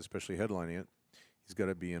Pass, especially headlining it, he's got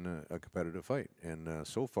to be in a competitive fight. And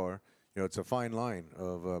so far, it's a fine line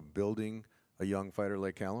of building a young fighter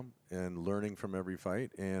like Callum and learning from every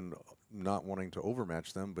fight and not wanting to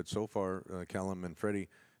overmatch them. But so far, Callum and Freddie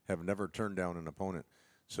have never turned down an opponent.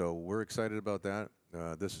 So we're excited about that.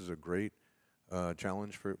 This is a great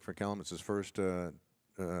challenge for Callum. It's his first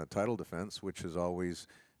title defense, which is always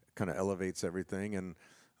kind of elevates everything. And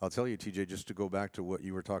I'll tell you, TJ, just to go back to what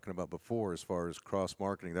you were talking about before as far as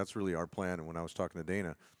cross-marketing, that's really our plan. And when I was talking to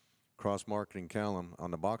Dana, cross-marketing Callum on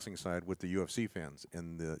the boxing side with the UFC fans.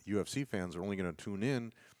 And the UFC fans are only going to tune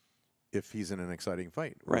in if he's in an exciting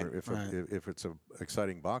fight. Right. Or if it's an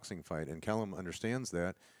exciting boxing fight. And Callum understands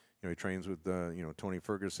that. He trains with, Tony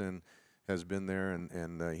Ferguson, has been there,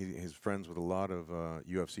 and he's friends with a lot of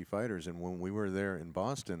UFC fighters. And when we were there in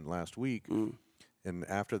Boston last week, and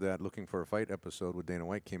after that Looking for a Fight episode with Dana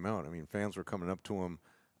White came out, I mean, fans were coming up to him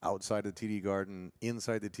outside the TD Garden,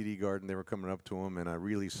 inside the TD Garden. They were coming up to him, and I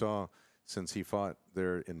really saw, since he fought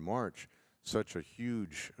there in March, such a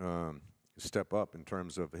huge step up in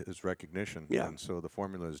terms of his recognition. Yeah. And so the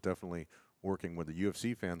formula is definitely working, where the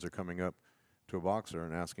UFC fans are coming up to a boxer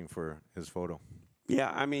and asking for his photo. Yeah,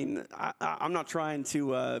 I mean, I'm not trying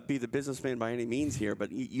to be the businessman by any means here, but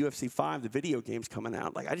UFC 5, the video game's coming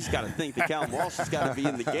out. Like, I just got to think that Callum Walsh has got to be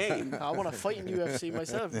in the game. I want to fight in UFC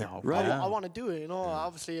myself. Right. I want to do it. You know,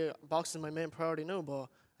 obviously boxing is my main priority now, but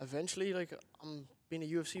eventually, like, I'm being a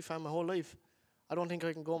UFC fan my whole life. I don't think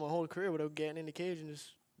I can go my whole career without getting in the cage and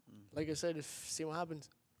just, like I said, just see what happens.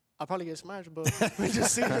 I'll probably get smashed, but we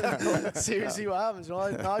just see what happens. You know,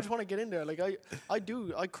 I just want to get in there. Like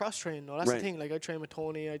I cross train. No, that's Right. the thing. Like I train with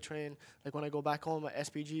Tony. I train like when I go back home at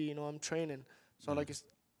SPG. You know, I'm training. So like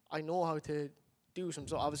I know how to do some.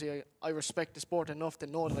 So obviously I respect the sport enough to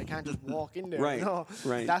know that I can't just walk in there. Right. You know?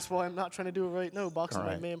 Right. That's why I'm not trying to do it right now. Boxing is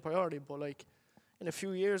my Right. main priority. But like in a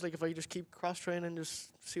few years, like if I just keep cross training and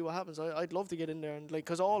just see what happens, I'd love to get in there and like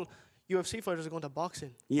because all UFC fighters are going to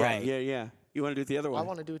boxing. Yeah, Right. yeah. You want to do it the other way? I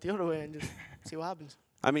want to do it the other way and just see what happens.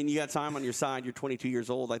 I mean, you got time on your side. You're 22 years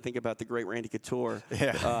old. I think about the great Randy Couture.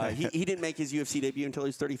 Yeah. He didn't make his UFC debut until he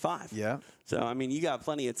was 35. Yeah. So, I mean, you got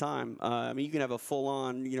plenty of time. I mean, you can have a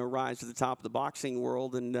full-on, rise to the top of the boxing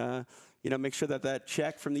world and, make sure that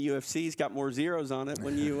check from the UFC's got more zeros on it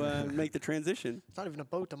when you make the transition. It's not even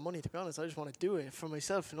about the money, to be honest. I just want to do it for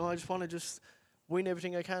myself. I just want to just win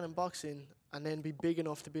everything I can in boxing and then be big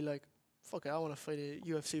enough to be like, fuck it, I want to fight a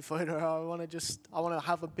UFC fighter. I want to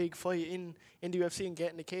have a big fight in the UFC and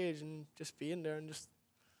get in the cage and just be in there and just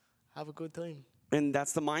have a good time. And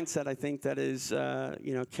that's the mindset, I think, that is,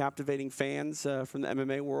 captivating fans from the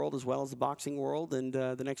MMA world as well as the boxing world. And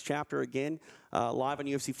the next chapter, again, live on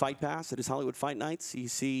UFC Fight Pass. It is Hollywood Fight Nights. You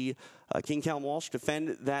see King Callum Walsh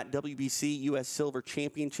defend that WBC U.S. Silver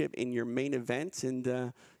Championship in your main event.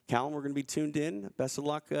 And, Callum, we're going to be tuned in. Best of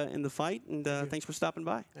luck in the fight. And thanks for stopping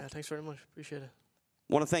by. Yeah, thanks very much. Appreciate it.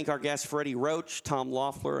 Want to thank our guests, Freddie Roach, Tom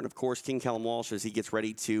Loeffler, and, of course, King Callum Walsh as he gets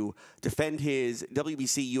ready to defend his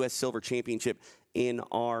WBC U.S. Silver Championship in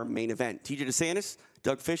our main event. TJ DeSantis,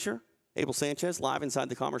 Doug Fischer, Abel Sanchez, live inside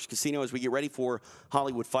the Commerce Casino as we get ready for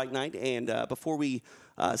Hollywood Fight Night. And before we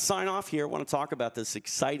sign off here, I want to talk about this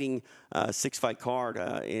exciting six-fight card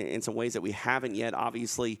in some ways that we haven't yet.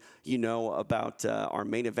 Obviously, you know about our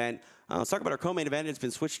main event. Let's talk about our co-main event. It's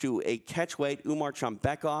been switched to a catchweight. Umar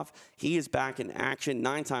Chambekov, he is back in action,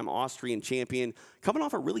 9-time Austrian champion, coming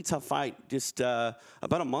off a really tough fight just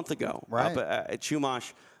about a month ago Right. up at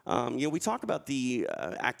Chumash. We talk about the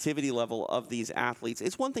activity level of these athletes.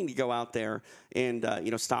 It's one thing to go out there and,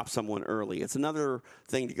 stop someone early. It's another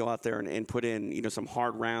thing to go out there and put in, some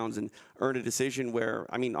hard rounds and earn a decision where,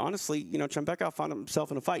 I mean, honestly, Chambekov found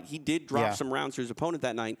himself in a fight. He did drop some rounds to his opponent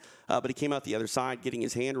that night, but he came out the other side getting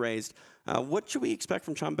his hand raised. What should we expect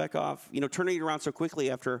from Chambekov, turning it around so quickly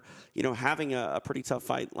after, having a pretty tough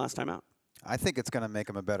fight last time out? I think it's going to make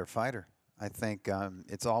him a better fighter. I think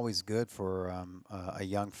it's always good for a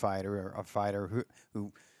young fighter or a fighter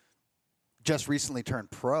who just recently turned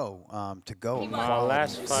pro to go. My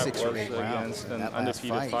last fight 6 or 8 was rounds. against an That last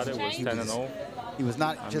undefeated fight, fighter, was he 10-0. He was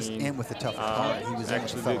not just in with a tough opponent. He was in with a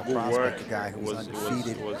actually fellow did good prospect, work. a guy who was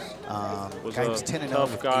undefeated. Was guy who was a 10-0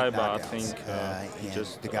 tough with guy, 8 but I knockouts. think And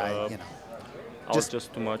just the guy, I was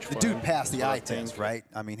just too much for the dude him. passed the So I eye test, think right?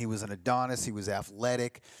 I mean, he was an Adonis. He was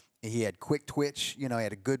athletic. He had quick twitch. He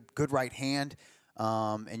had a good right hand.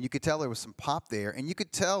 And you could tell there was some pop there. And you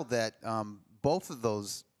could tell that both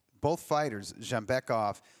fighters,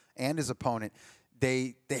 Chambekov and his opponent,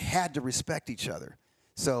 they had to respect each other.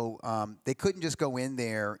 So they couldn't just go in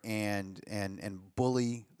there and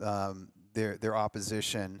bully their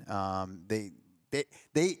opposition. They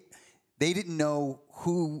didn't know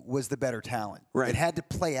who was the better talent. Right. It had to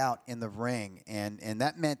play out in the ring, and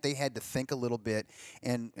that meant they had to think a little bit.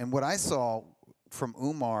 And what I saw from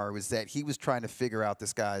Umar was that he was trying to figure out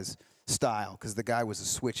this guy's style because the guy was a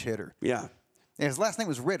switch hitter. Yeah. And his last name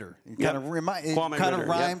was Ritter. It Yep. kind Ritter, of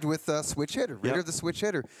rhymed with switch hitter. Ritter, Yep. the switch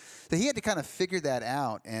hitter. So he had to kind of figure that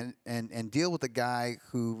out and deal with a guy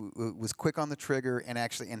who was quick on the trigger and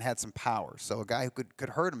had some power. So a guy who could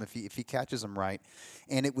hurt him if he catches him right.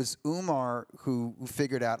 And it was Umar who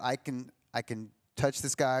figured out I can touch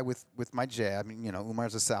this guy with my jab. I mean,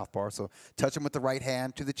 Umar's a southpaw, so touch him with the right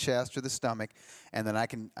hand to the chest or the stomach, and then I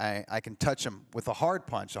can touch him with a hard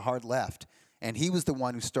punch, a hard left. And he was the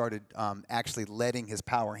one who started actually letting his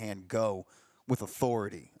power hand go with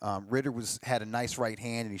authority. Ritter had a nice right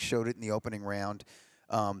hand, and he showed it in the opening round.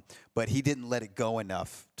 But he didn't let it go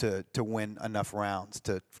enough to win enough rounds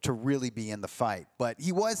to really be in the fight. But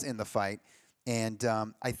he was in the fight, and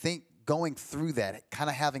I think going through that, kind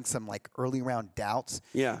of having some like early round doubts,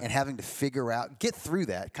 and having to get through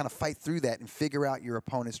that, kind of fight through that, and figure out your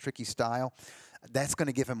opponent's tricky style. That's going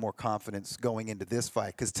to give him more confidence going into this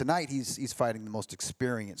fight, because tonight he's fighting the most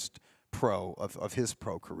experienced pro of his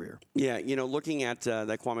pro career. Yeah, you know, looking at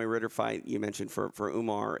that Kwame Ritter fight you mentioned for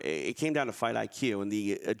Umar, it came down to fight IQ and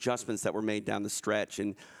the adjustments that were made down the stretch.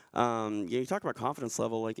 And you talk about confidence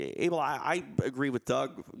level. Like, Abel, I agree with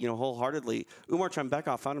Doug, wholeheartedly. Umar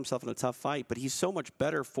Chambekov found himself in a tough fight, but he's so much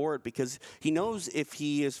better for it because he knows if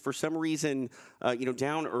he is, for some reason,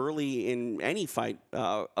 down early in any fight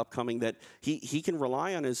upcoming, that he can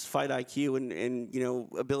rely on his fight IQ and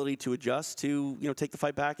ability to adjust to, take the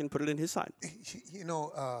fight back and put it in his side.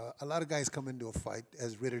 A lot of guys come into a fight,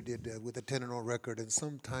 as Ritter did, with a 10-0 record, and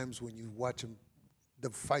sometimes when you watch them, the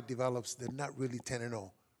fight develops, they're not really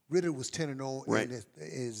 10-0. Ritter was 10-0, right, and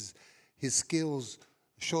his skills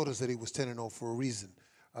showed us that he was 10-0 for a reason.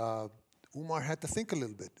 Umar had to think a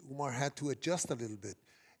little bit. Umar had to adjust a little bit.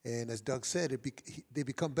 And as Doug said, they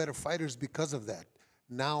become better fighters because of that.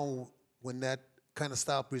 Now, when that kind of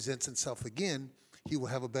style presents itself again, he will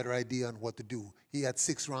have a better idea on what to do. He had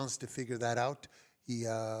 6 rounds to figure that out. He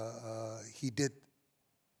did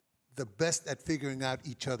the best at figuring out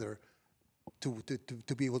each other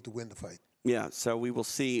to be able to win the fight. Yeah, so we will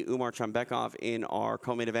see Umar Chambekov in our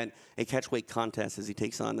co-main event, a catchweight contest, as he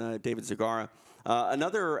takes on David Zagara.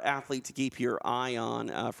 Another athlete to keep your eye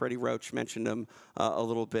on, Freddie Roach mentioned him a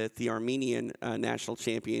little bit, the Armenian national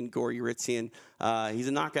champion, Gor Yuritsian. He's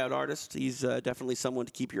a knockout artist. He's definitely someone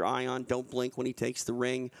to keep your eye on. Don't blink when he takes the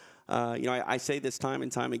ring. I say this time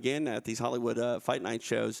and time again at these Hollywood Fight Night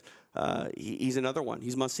shows, he's another one.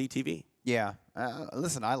 He's must-see TV. Yeah.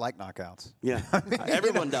 Listen, I like knockouts. Yeah.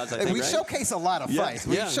 Everyone does, I think, we right? showcase a lot of fights.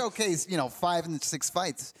 We Yeah. showcase, 5 and 6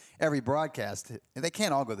 fights every broadcast. And they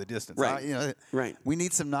can't all go the distance. Right. Right. We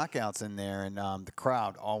need some knockouts in there, and the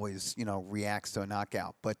crowd always, reacts to a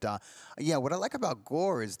knockout. But, what I like about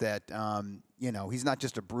Gor is that, he's not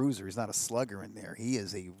just a bruiser. He's not a slugger in there. He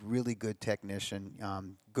is a really good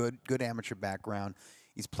technician, good amateur background.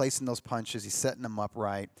 He's placing those punches. He's setting them up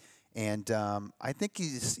right. And I think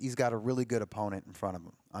he's got a really good opponent in front of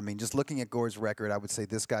him. I mean, just looking at Gor's record, I would say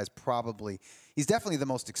this guy's he's definitely the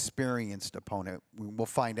most experienced opponent. We'll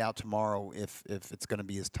find out tomorrow if it's going to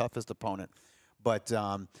be his toughest opponent. But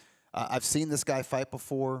I've seen this guy fight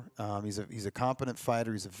before. He's a competent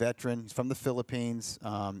fighter. He's a veteran. He's from the Philippines.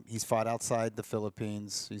 He's fought outside the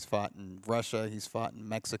Philippines. He's fought in Russia. He's fought in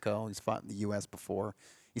Mexico. He's fought in the U.S. before.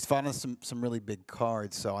 He's fought on some really big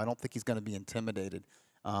cards, so I don't think he's going to be intimidated.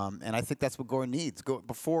 And I think that's what Gor needs.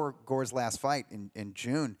 Before Gor's last fight in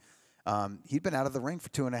June, he'd been out of the ring for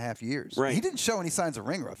 2.5 years. Right. He didn't show any signs of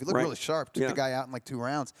ring rust. He looked really sharp. Took the guy out in like 2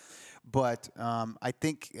 rounds. But I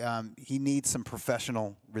think he needs some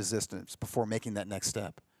professional resistance before making that next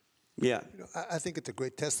step. Yeah. I think it's a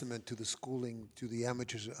great testament to the schooling, to the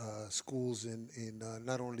amateur schools in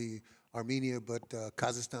not only Armenia, but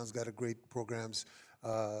Kazakhstan's got great programs.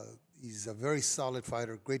 He's a very solid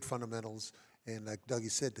fighter, great fundamentals. And like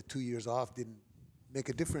Dougie said, the 2 years off didn't make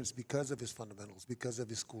a difference because of his fundamentals, because of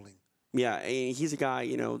his schooling. Yeah, and he's a guy,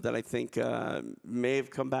 that I think may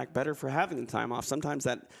have come back better for having the time off. Sometimes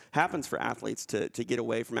that happens for athletes to get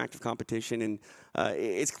away from active competition, and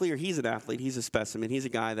it's clear he's an athlete. He's a specimen. He's a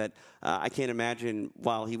guy that I can't imagine,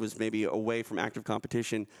 while he was maybe away from active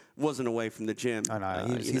competition, wasn't away from the gym. Oh,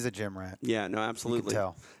 no, he's a gym rat. Yeah, no, absolutely. You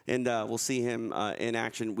can tell. And we'll see him in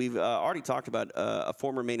action. We've already talked about a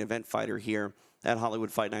former main event fighter here at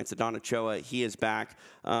Hollywood Fight Nights, Adon Ochoa. He is back.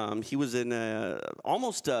 He was in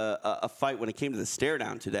almost a fight when it came to the stare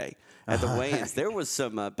down today at the weigh-ins. There was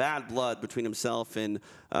some bad blood between himself and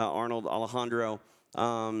Arnold Alejandro.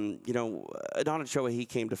 Adon Ochoa, he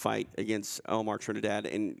came to fight against Omar Trinidad,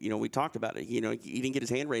 and we talked about it. He didn't get his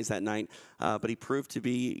hand raised that night, but he proved to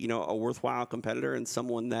be a worthwhile competitor and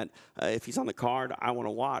someone that if he's on the card, I want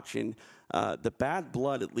to watch. And the bad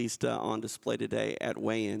blood, at least on display today at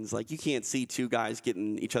weigh-ins, like, you can't see 2 guys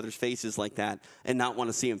getting each other's faces like that and not want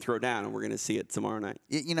to see him throw down, and we're going to see it tomorrow night.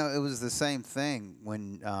 It was the same thing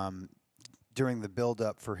when during the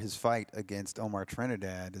build-up for his fight against Omar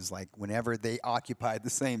Trinidad, is like whenever they occupied the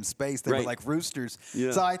same space, they were like roosters.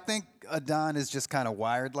 Yeah. So I think Adon is just kind of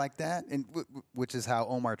wired like that, and which is how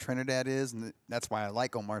Omar Trinidad is, and that's why I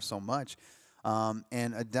like Omar so much.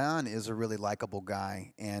 And Adon is a really likable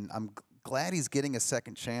guy, and I'm glad he's getting a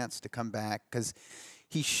second chance to come back, because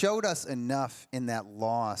he showed us enough in that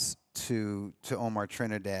loss to Omar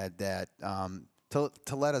Trinidad that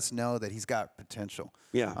to let us know that he's got potential.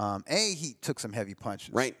 Yeah. He took some heavy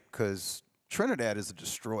punches. Right. Because Trinidad is a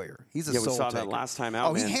destroyer. He's a we soul saw taker. that last time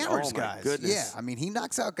out. Oh, he man. hammers Oh, my guys. goodness. Yeah, I mean, he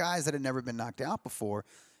knocks out guys that had never been knocked out before.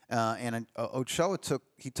 And Ochoa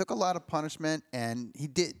took a lot of punishment, and he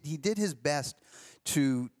did his best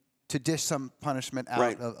to dish some punishment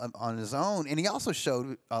out on his own. And he also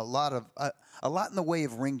showed a lot in the way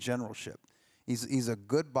of ring generalship. He's a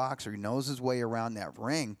good boxer. He knows his way around that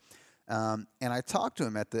ring. And I talked to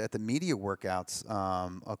him at the media workouts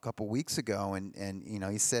a couple weeks ago, and you know,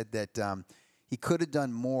 he said that he could have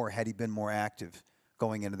done more had he been more active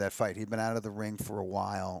going into that fight. He'd been out of the ring for a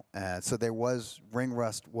while, so there was ring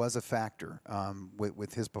rust was a factor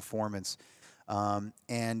with his performance,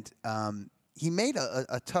 and he made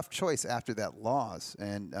a tough choice after that loss,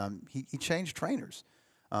 and he changed trainers.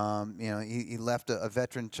 You know, he left a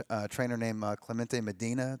veteran trainer named Clemente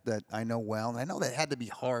Medina that I know well, and I know that had to be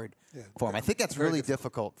hard for him. I think that's really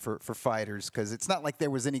difficult for fighters, because it's not like there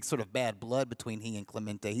was any sort of bad blood between he and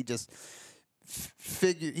Clemente. He just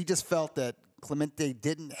felt that Clemente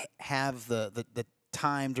didn't have the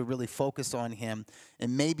time to really focus on him,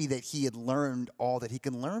 and maybe that he had learned all that he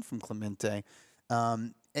can learn from Clemente.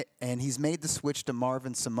 And he's made the switch to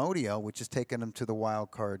Marvin Somodio, which has taken him to the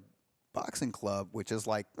Wild Card Boxing Club, which is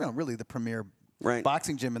like, you know, really the premier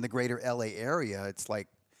boxing gym in the greater LA area. It's like,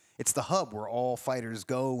 it's the hub where all fighters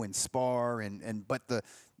go and spar, but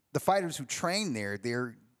the fighters who train there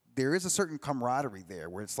is a certain camaraderie there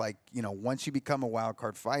where it's like, you know, once you become a wild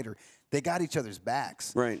card fighter, they got each other's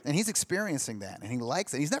backs. Right. And he's experiencing that, and he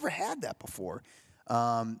likes it. He's never had that before.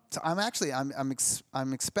 So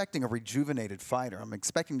I'm expecting a rejuvenated fighter. I'm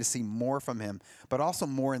expecting to see more from him, but also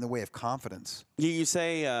more in the way of confidence. You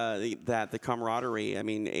say that the camaraderie. I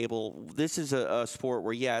mean, Abel, this is a sport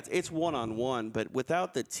where it's one-on-one, but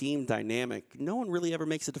without the team dynamic, no one really ever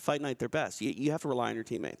makes it to fight night their best. You have to rely on your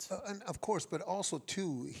teammates. And of course, but also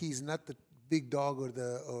too, he's not the big dog or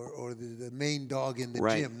the main dog in the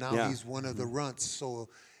gym. Now he's one of the runts, so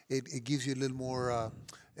it gives you a little more.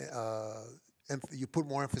 You put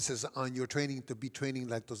more emphasis on your training to be training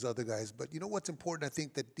like those other guys. But you know what's important? I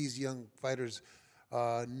think that these young fighters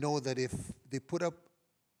know that if they put up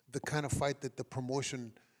the kind of fight that the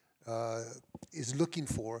promotion is looking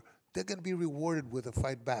for, they're going to be rewarded with a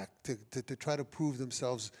fight back to try to prove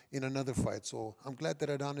themselves in another fight. So I'm glad that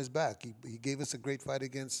Adon is back. He gave us a great fight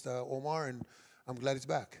against Omar, and I'm glad he's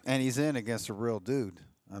back. And he's in against a real dude.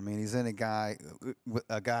 I mean, he's in a guy.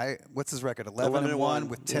 What's his record? 11-1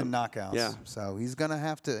 with 10 knockouts. Yeah. So he's gonna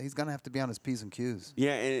have to be on his P's and Q's.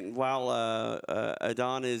 Yeah, and while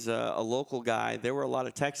Adon is a local guy, there were a lot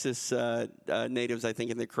of Texas natives, I think,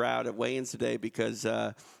 in the crowd at weigh-ins today, because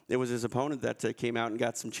it was his opponent that came out and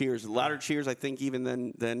got some cheers. Louder cheers, I think, even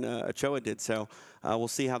than Ochoa did. So we'll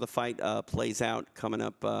see how the fight plays out coming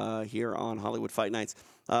up here on Hollywood Fight Nights.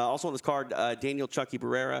 Also on this card, Daniel Chucky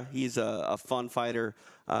Barrera. He's a fun fighter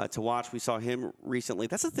to watch. We saw him recently.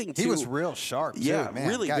 That's the thing, too. He was real sharp, too, man.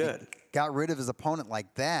 Really good. Got rid of his opponent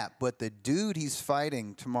like that. But the dude he's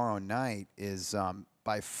fighting tomorrow night is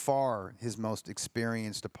by far his most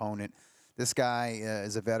experienced opponent. This guy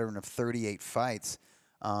is a veteran of 38 fights.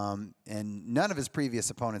 And none of his previous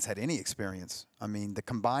opponents had any experience. I mean, the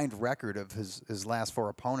combined record of his last 4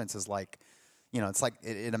 opponents is like, you know, it's like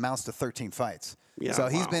it amounts to 13 fights. Yeah, so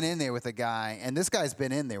he's been in there with a guy, and this guy's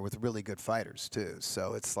been in there with really good fighters too.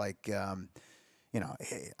 So it's like, you know,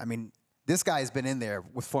 I mean, this guy's been in there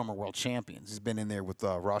with former world champions. He's been in there with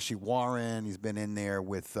Rashi Warren. He's been in there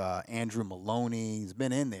with Andrew Maloney. He's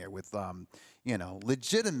been in there with, you know,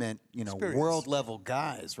 legitimate, you know, world level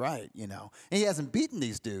guys, right? You know, and he hasn't beaten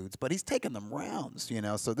these dudes, but he's taken them rounds. You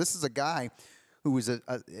know, so this is a guy who was a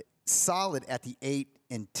solid at the 8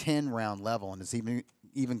 and 10 round level, and has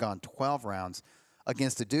even gone 12 rounds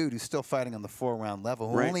against a dude who's still fighting on the 4 round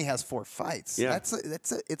level, who only has 4 fights. Yeah.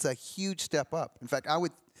 It's a huge step up. In fact,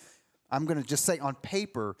 I'm going to just say on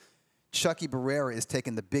paper, Chucky Barrera is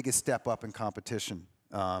taking the biggest step up in competition,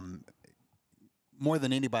 more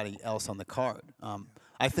than anybody else on the card.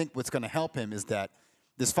 I think what's going to help him is that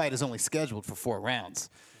this fight is only scheduled for 4 rounds.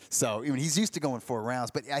 So I mean, he's used to going 4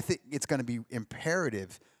 rounds, but I think it's going to be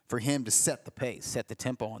imperative for him to set the pace, set the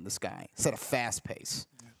tempo on this guy, set a fast pace.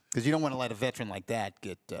 Because you don't want to let a veteran like that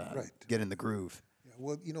get in the groove. Yeah,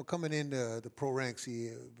 well, you know, coming into the pro ranks,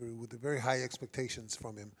 with the very high expectations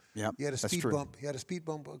from him. Yeah, he had a speed bump. He had a speed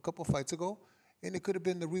bump a couple fights ago, and it could have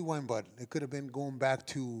been the rewind button. It could have been going back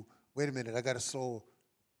to, wait a minute, I got to slow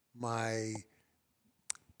my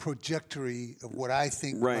trajectory of what I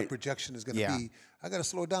think my projection is going to be, I got to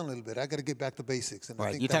slow it down a little bit. I got to get back to basics. And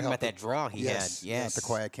I think you're talking about that draw he had. Yes, the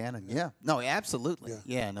quiet cannon. Yeah. No, absolutely.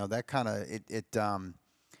 Yeah, no, that kind of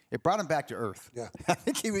it brought him back to earth. Yeah. I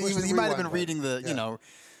think he might have been reading the, you know,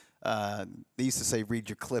 they used to say read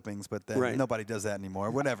your clippings, but then nobody does that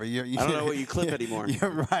anymore. Whatever. I don't know what you clip anymore.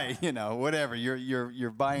 You're right. You know, whatever.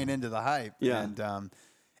 You're buying into the hype. Yeah.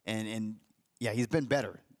 And yeah, he's been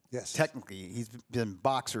better. Yes. Technically, he's been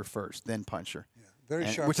boxer first, then puncher. Yeah. Very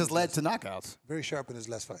sharp. Which has led to knockouts. Very sharp in his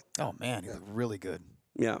last fight. Oh man, he looked really good.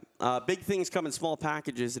 Yeah, big things come in small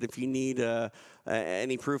packages, and if you need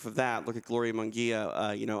any proof of that, look at Gloria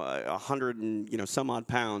Munguia. 100 and some odd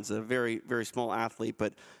pounds, a very, very small athlete,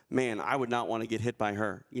 but man, I would not want to get hit by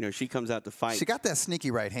her. You know, she comes out to fight. She got that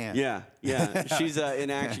sneaky right hand. Yeah. She's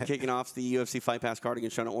in action, kicking off the UFC Fight Pass card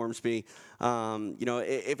against Shawna Ormsby.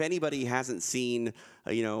 If anybody hasn't seen,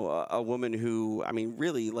 a woman who, I mean,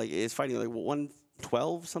 really is fighting like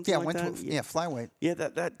 112, something like that. Yeah, flyweight. Yeah,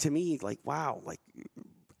 that to me, like, wow, like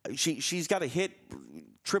she's got to hit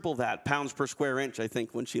triple that pounds per square inch, I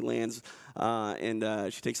think, when she lands,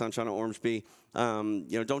 and she takes on Shawna Ormsby.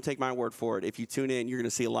 Don't take my word for it. If you tune in, you're going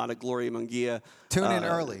to see a lot of Gloria Munguia. Tune in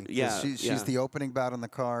early. Yeah, she's the opening bout on the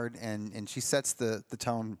card, and she sets the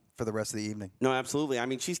tone for the rest of the evening. No, absolutely. I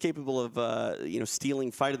mean, she's capable of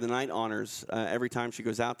stealing fight of the night honors every time she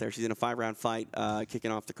goes out there. She's in a 5-round fight,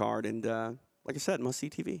 kicking off the card, and like I said, must-see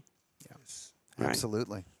TV. Yes,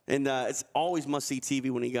 absolutely. And it's always must-see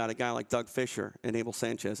TV when you got a guy like Doug Fischer and Abel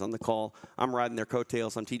Sanchez on the call. I'm riding their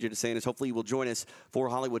coattails. I'm TJ DeSantis. Hopefully you will join us for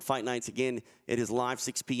Hollywood Fight Nights. Again, it is live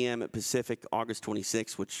 6 p.m. at Pacific, August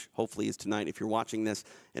 26th, which hopefully is tonight if you're watching this.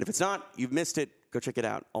 And if it's not, you've missed it, go check it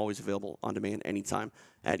out. Always available on demand anytime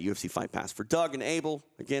at UFC Fight Pass. For Doug and Abel,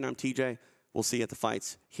 again, I'm TJ. We'll see you at the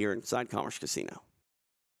fights here inside Commerce Casino.